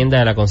enmienda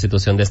de la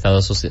Constitución de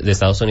Estados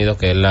Unidos,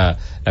 que es la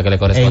que le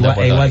corresponde a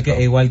Puerto Rico.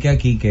 Igual que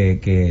aquí,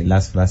 que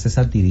las frases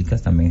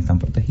satíricas también están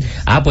protegidas.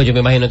 Pues yo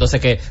me imagino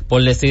entonces que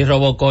por decir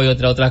Robocó y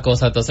otras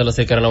cosas, entonces los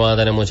cirqueros no van a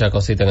tener mucha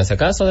cosita en ese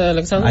caso de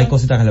Alexandra. Hay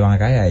cositas que le van a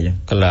caer a ella.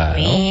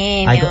 Claro.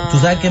 Tú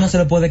sabes que no se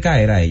le puede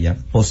caer a ella,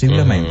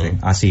 posiblemente,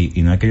 así,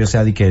 y no es que yo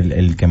sea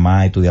el que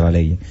más estudia la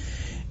ley.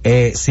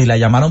 Si la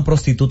llamaron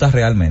prostituta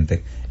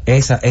realmente,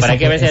 para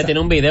que a ver si ella tiene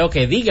un video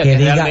que diga que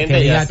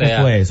realmente que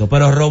fue eso,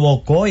 pero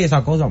Robocó y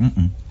esa cosa,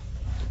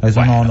 eso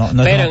bueno,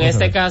 no pero en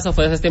este caso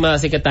fue desestimada,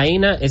 así que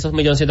Taína, esos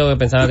milloncitos que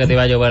pensaba que te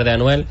iba a llover de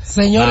Anuel,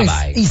 señores,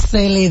 bye bye. Y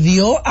se le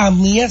dio a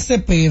Mía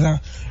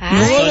Cepeda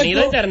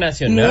sonido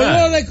internacional,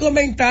 luego de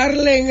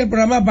comentarle en el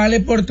programa Vale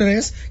por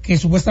 3 que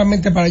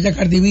supuestamente para ella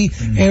Cardi B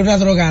era una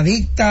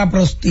drogadicta,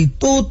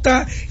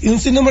 prostituta y un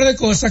sinnúmero de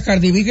cosas.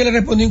 Cardi B, que le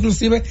respondió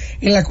inclusive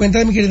en la cuenta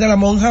de mi querida La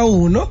Monja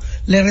 1,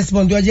 le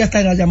respondió allí,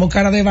 hasta la llamó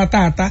cara de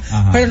batata.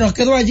 Ajá. Pero no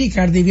quedó allí.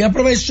 Cardi B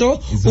aprovechó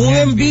un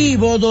en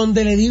vivo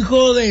donde le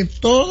dijo de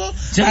todo.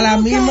 Yo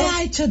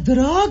nunca he hecho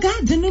droga.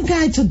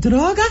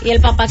 Y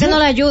el papá que no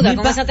le ayuda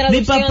con esa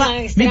traducción.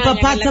 Mi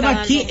papá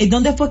estaba aquí. ¿Y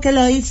dónde fue que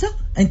lo hizo?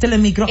 En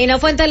Telemicro. Y no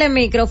fue en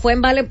Telemicro, fue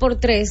en Vale por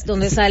 3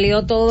 donde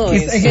salió todo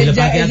eso.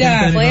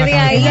 Ella fue de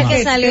ahí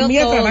que salió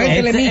todo.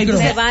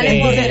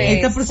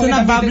 Esta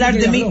persona va a hablar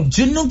de mí.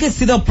 Yo nunca he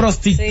sido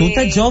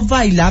prostituta, yo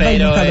bailaba pero y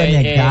nunca lo he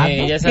negado.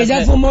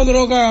 Ella fumó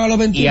droga a los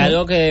 21. Y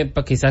algo que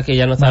quizás que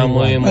ella no estaba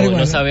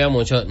no sabía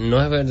mucho,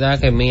 no es verdad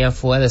que Mía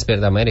fue a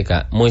Despierta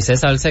América. Moisés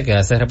Salce, que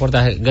hace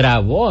reportaje,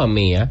 grabó a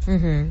Mía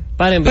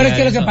para enviar. Pero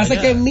es que lo que pasa es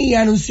que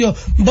Mía anunció,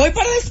 voy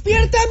para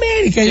Despierta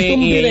América,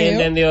 y él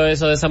entendió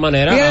eso de esa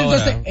manera.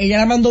 Entonces ella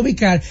la mandó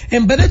ubicar,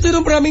 en vez de tener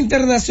un programa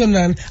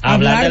internacional,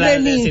 hablar de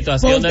la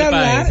situación del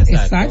país,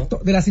 exacto,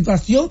 de la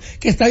situación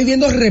que está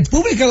viviendo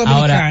República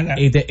Dominicana. Ahora,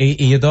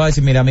 y yo te voy a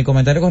decir, mira, mi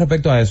comentario con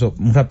respecto a eso,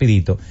 un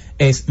rapidito,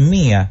 es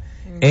Mía,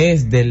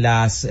 es de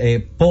las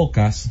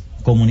pocas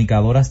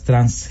comunicadoras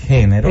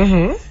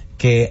transgénero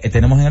que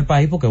tenemos en el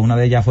país, porque una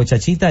de ellas fue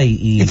Chachita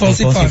y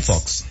Fonsi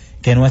Fox,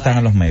 que no están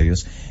en los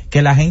medios,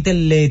 que la gente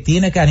le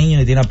tiene cariño y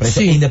le tiene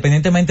aprecio,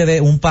 independientemente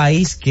de un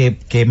país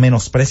que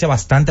menosprecia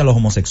bastante a los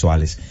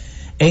homosexuales.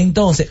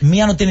 Entonces,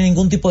 Mía no tiene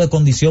ningún tipo de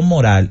condición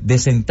moral de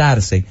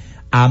sentarse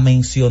a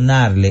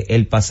mencionarle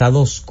el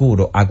pasado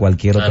oscuro a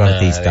cualquier otro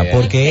artista,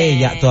 porque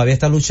ella todavía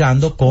está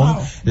luchando con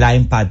la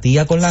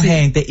empatía con la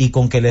gente y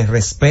con que les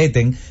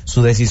respeten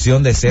su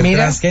decisión de ser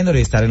transgénero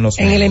y estar en los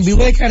medios. En el en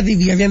vivo de Cardi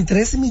B habían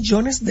 13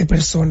 millones de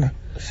personas.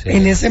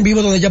 En ese en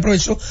vivo donde ella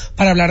aprovechó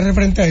para hablar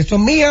referente a esto.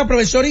 Mía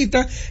aprovechó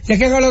ahorita, ya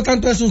que han hablado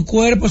tanto de sus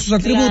cuerpos, sus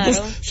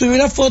atributos, subió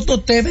una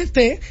foto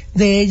TBT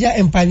de ella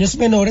en paños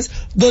menores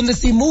donde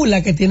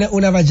simula que tiene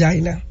una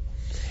vagina.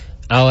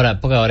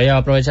 Porque ahora ella va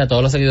a aprovechar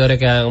todos los seguidores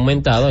que han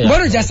aumentado.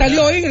 Ya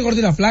salió hoy en el Gordo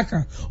y la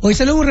Flaca. Hoy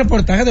salió un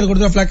reportaje del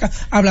Gordo y la Flaca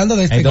hablando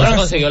de este caso.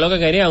 Consiguió lo que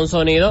quería, un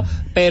sonido,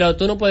 pero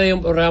tú no puedes ir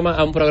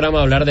a un programa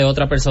a hablar de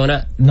otra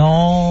persona.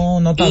 No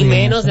está bien. Y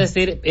menos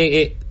decir,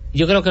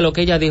 yo creo que lo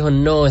que ella dijo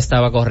no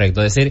estaba correcto,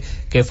 decir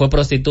que fue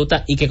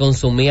prostituta y que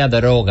consumía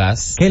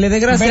drogas. Que le dé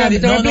gracias a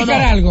Dios.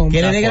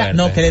 Que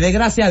le dé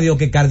gracias a Dios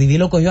que Cardi B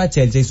lo cogió a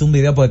Chelsea, hizo un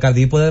video porque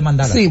Cardi B puede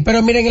demandarla. Sí,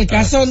 pero miren, en el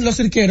caso de los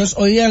cirqueros,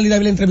 hoy Alida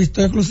le entrevistó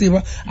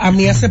exclusiva a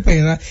Mía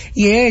Cepeda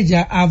y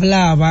ella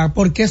hablaba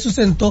por qué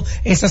sustentó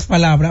esas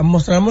palabras.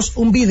 Mostramos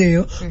un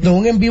video de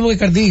un en vivo que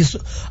Cardi hizo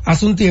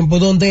hace un tiempo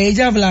donde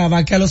ella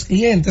hablaba que a los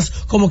clientes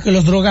como que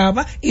los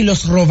drogaba y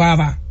los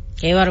robaba.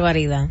 Qué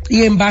barbaridad.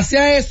 Y en base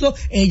a eso,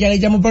 ella le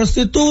llamó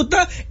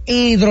prostituta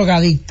y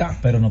drogadicta.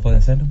 Pero no puede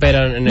hacerlo.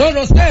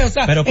 No sé,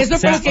 eso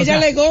fue lo que ella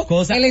alegó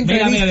en la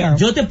entrevista. Mira,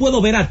 yo te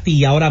puedo ver a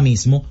ti ahora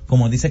mismo,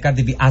 como dice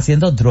Cardi B,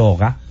 haciendo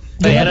droga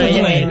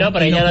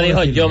Pero ella no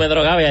dijo yo me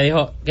drogaba, ella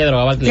dijo que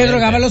drogaba al cliente. Que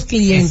drogaba a los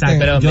clientes. Exacto.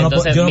 Pero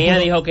entonces Mía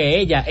dijo que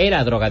ella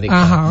era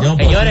drogadicta.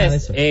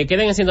 Señores,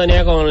 queden en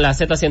sintonía con la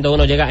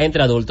Z101, llega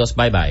Entre Adultos.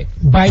 Bye bye.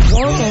 Bye.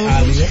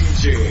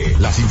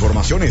 Las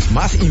informaciones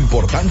más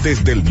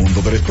importantes del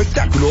mundo del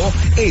espectáculo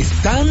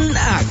están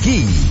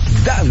aquí.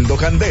 Dando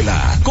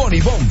Candela con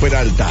Ivonne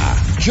Peralta,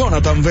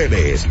 Jonathan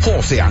Vélez,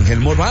 José Ángel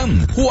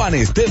Morván, Juan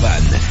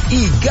Esteban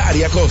y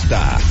Gary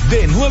Acosta.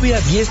 De 9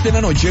 a 10 de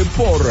la noche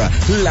por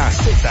la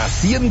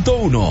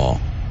Z101.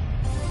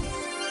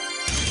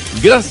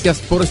 Gracias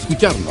por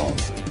escucharnos.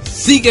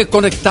 Sigue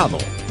conectado.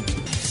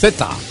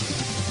 Z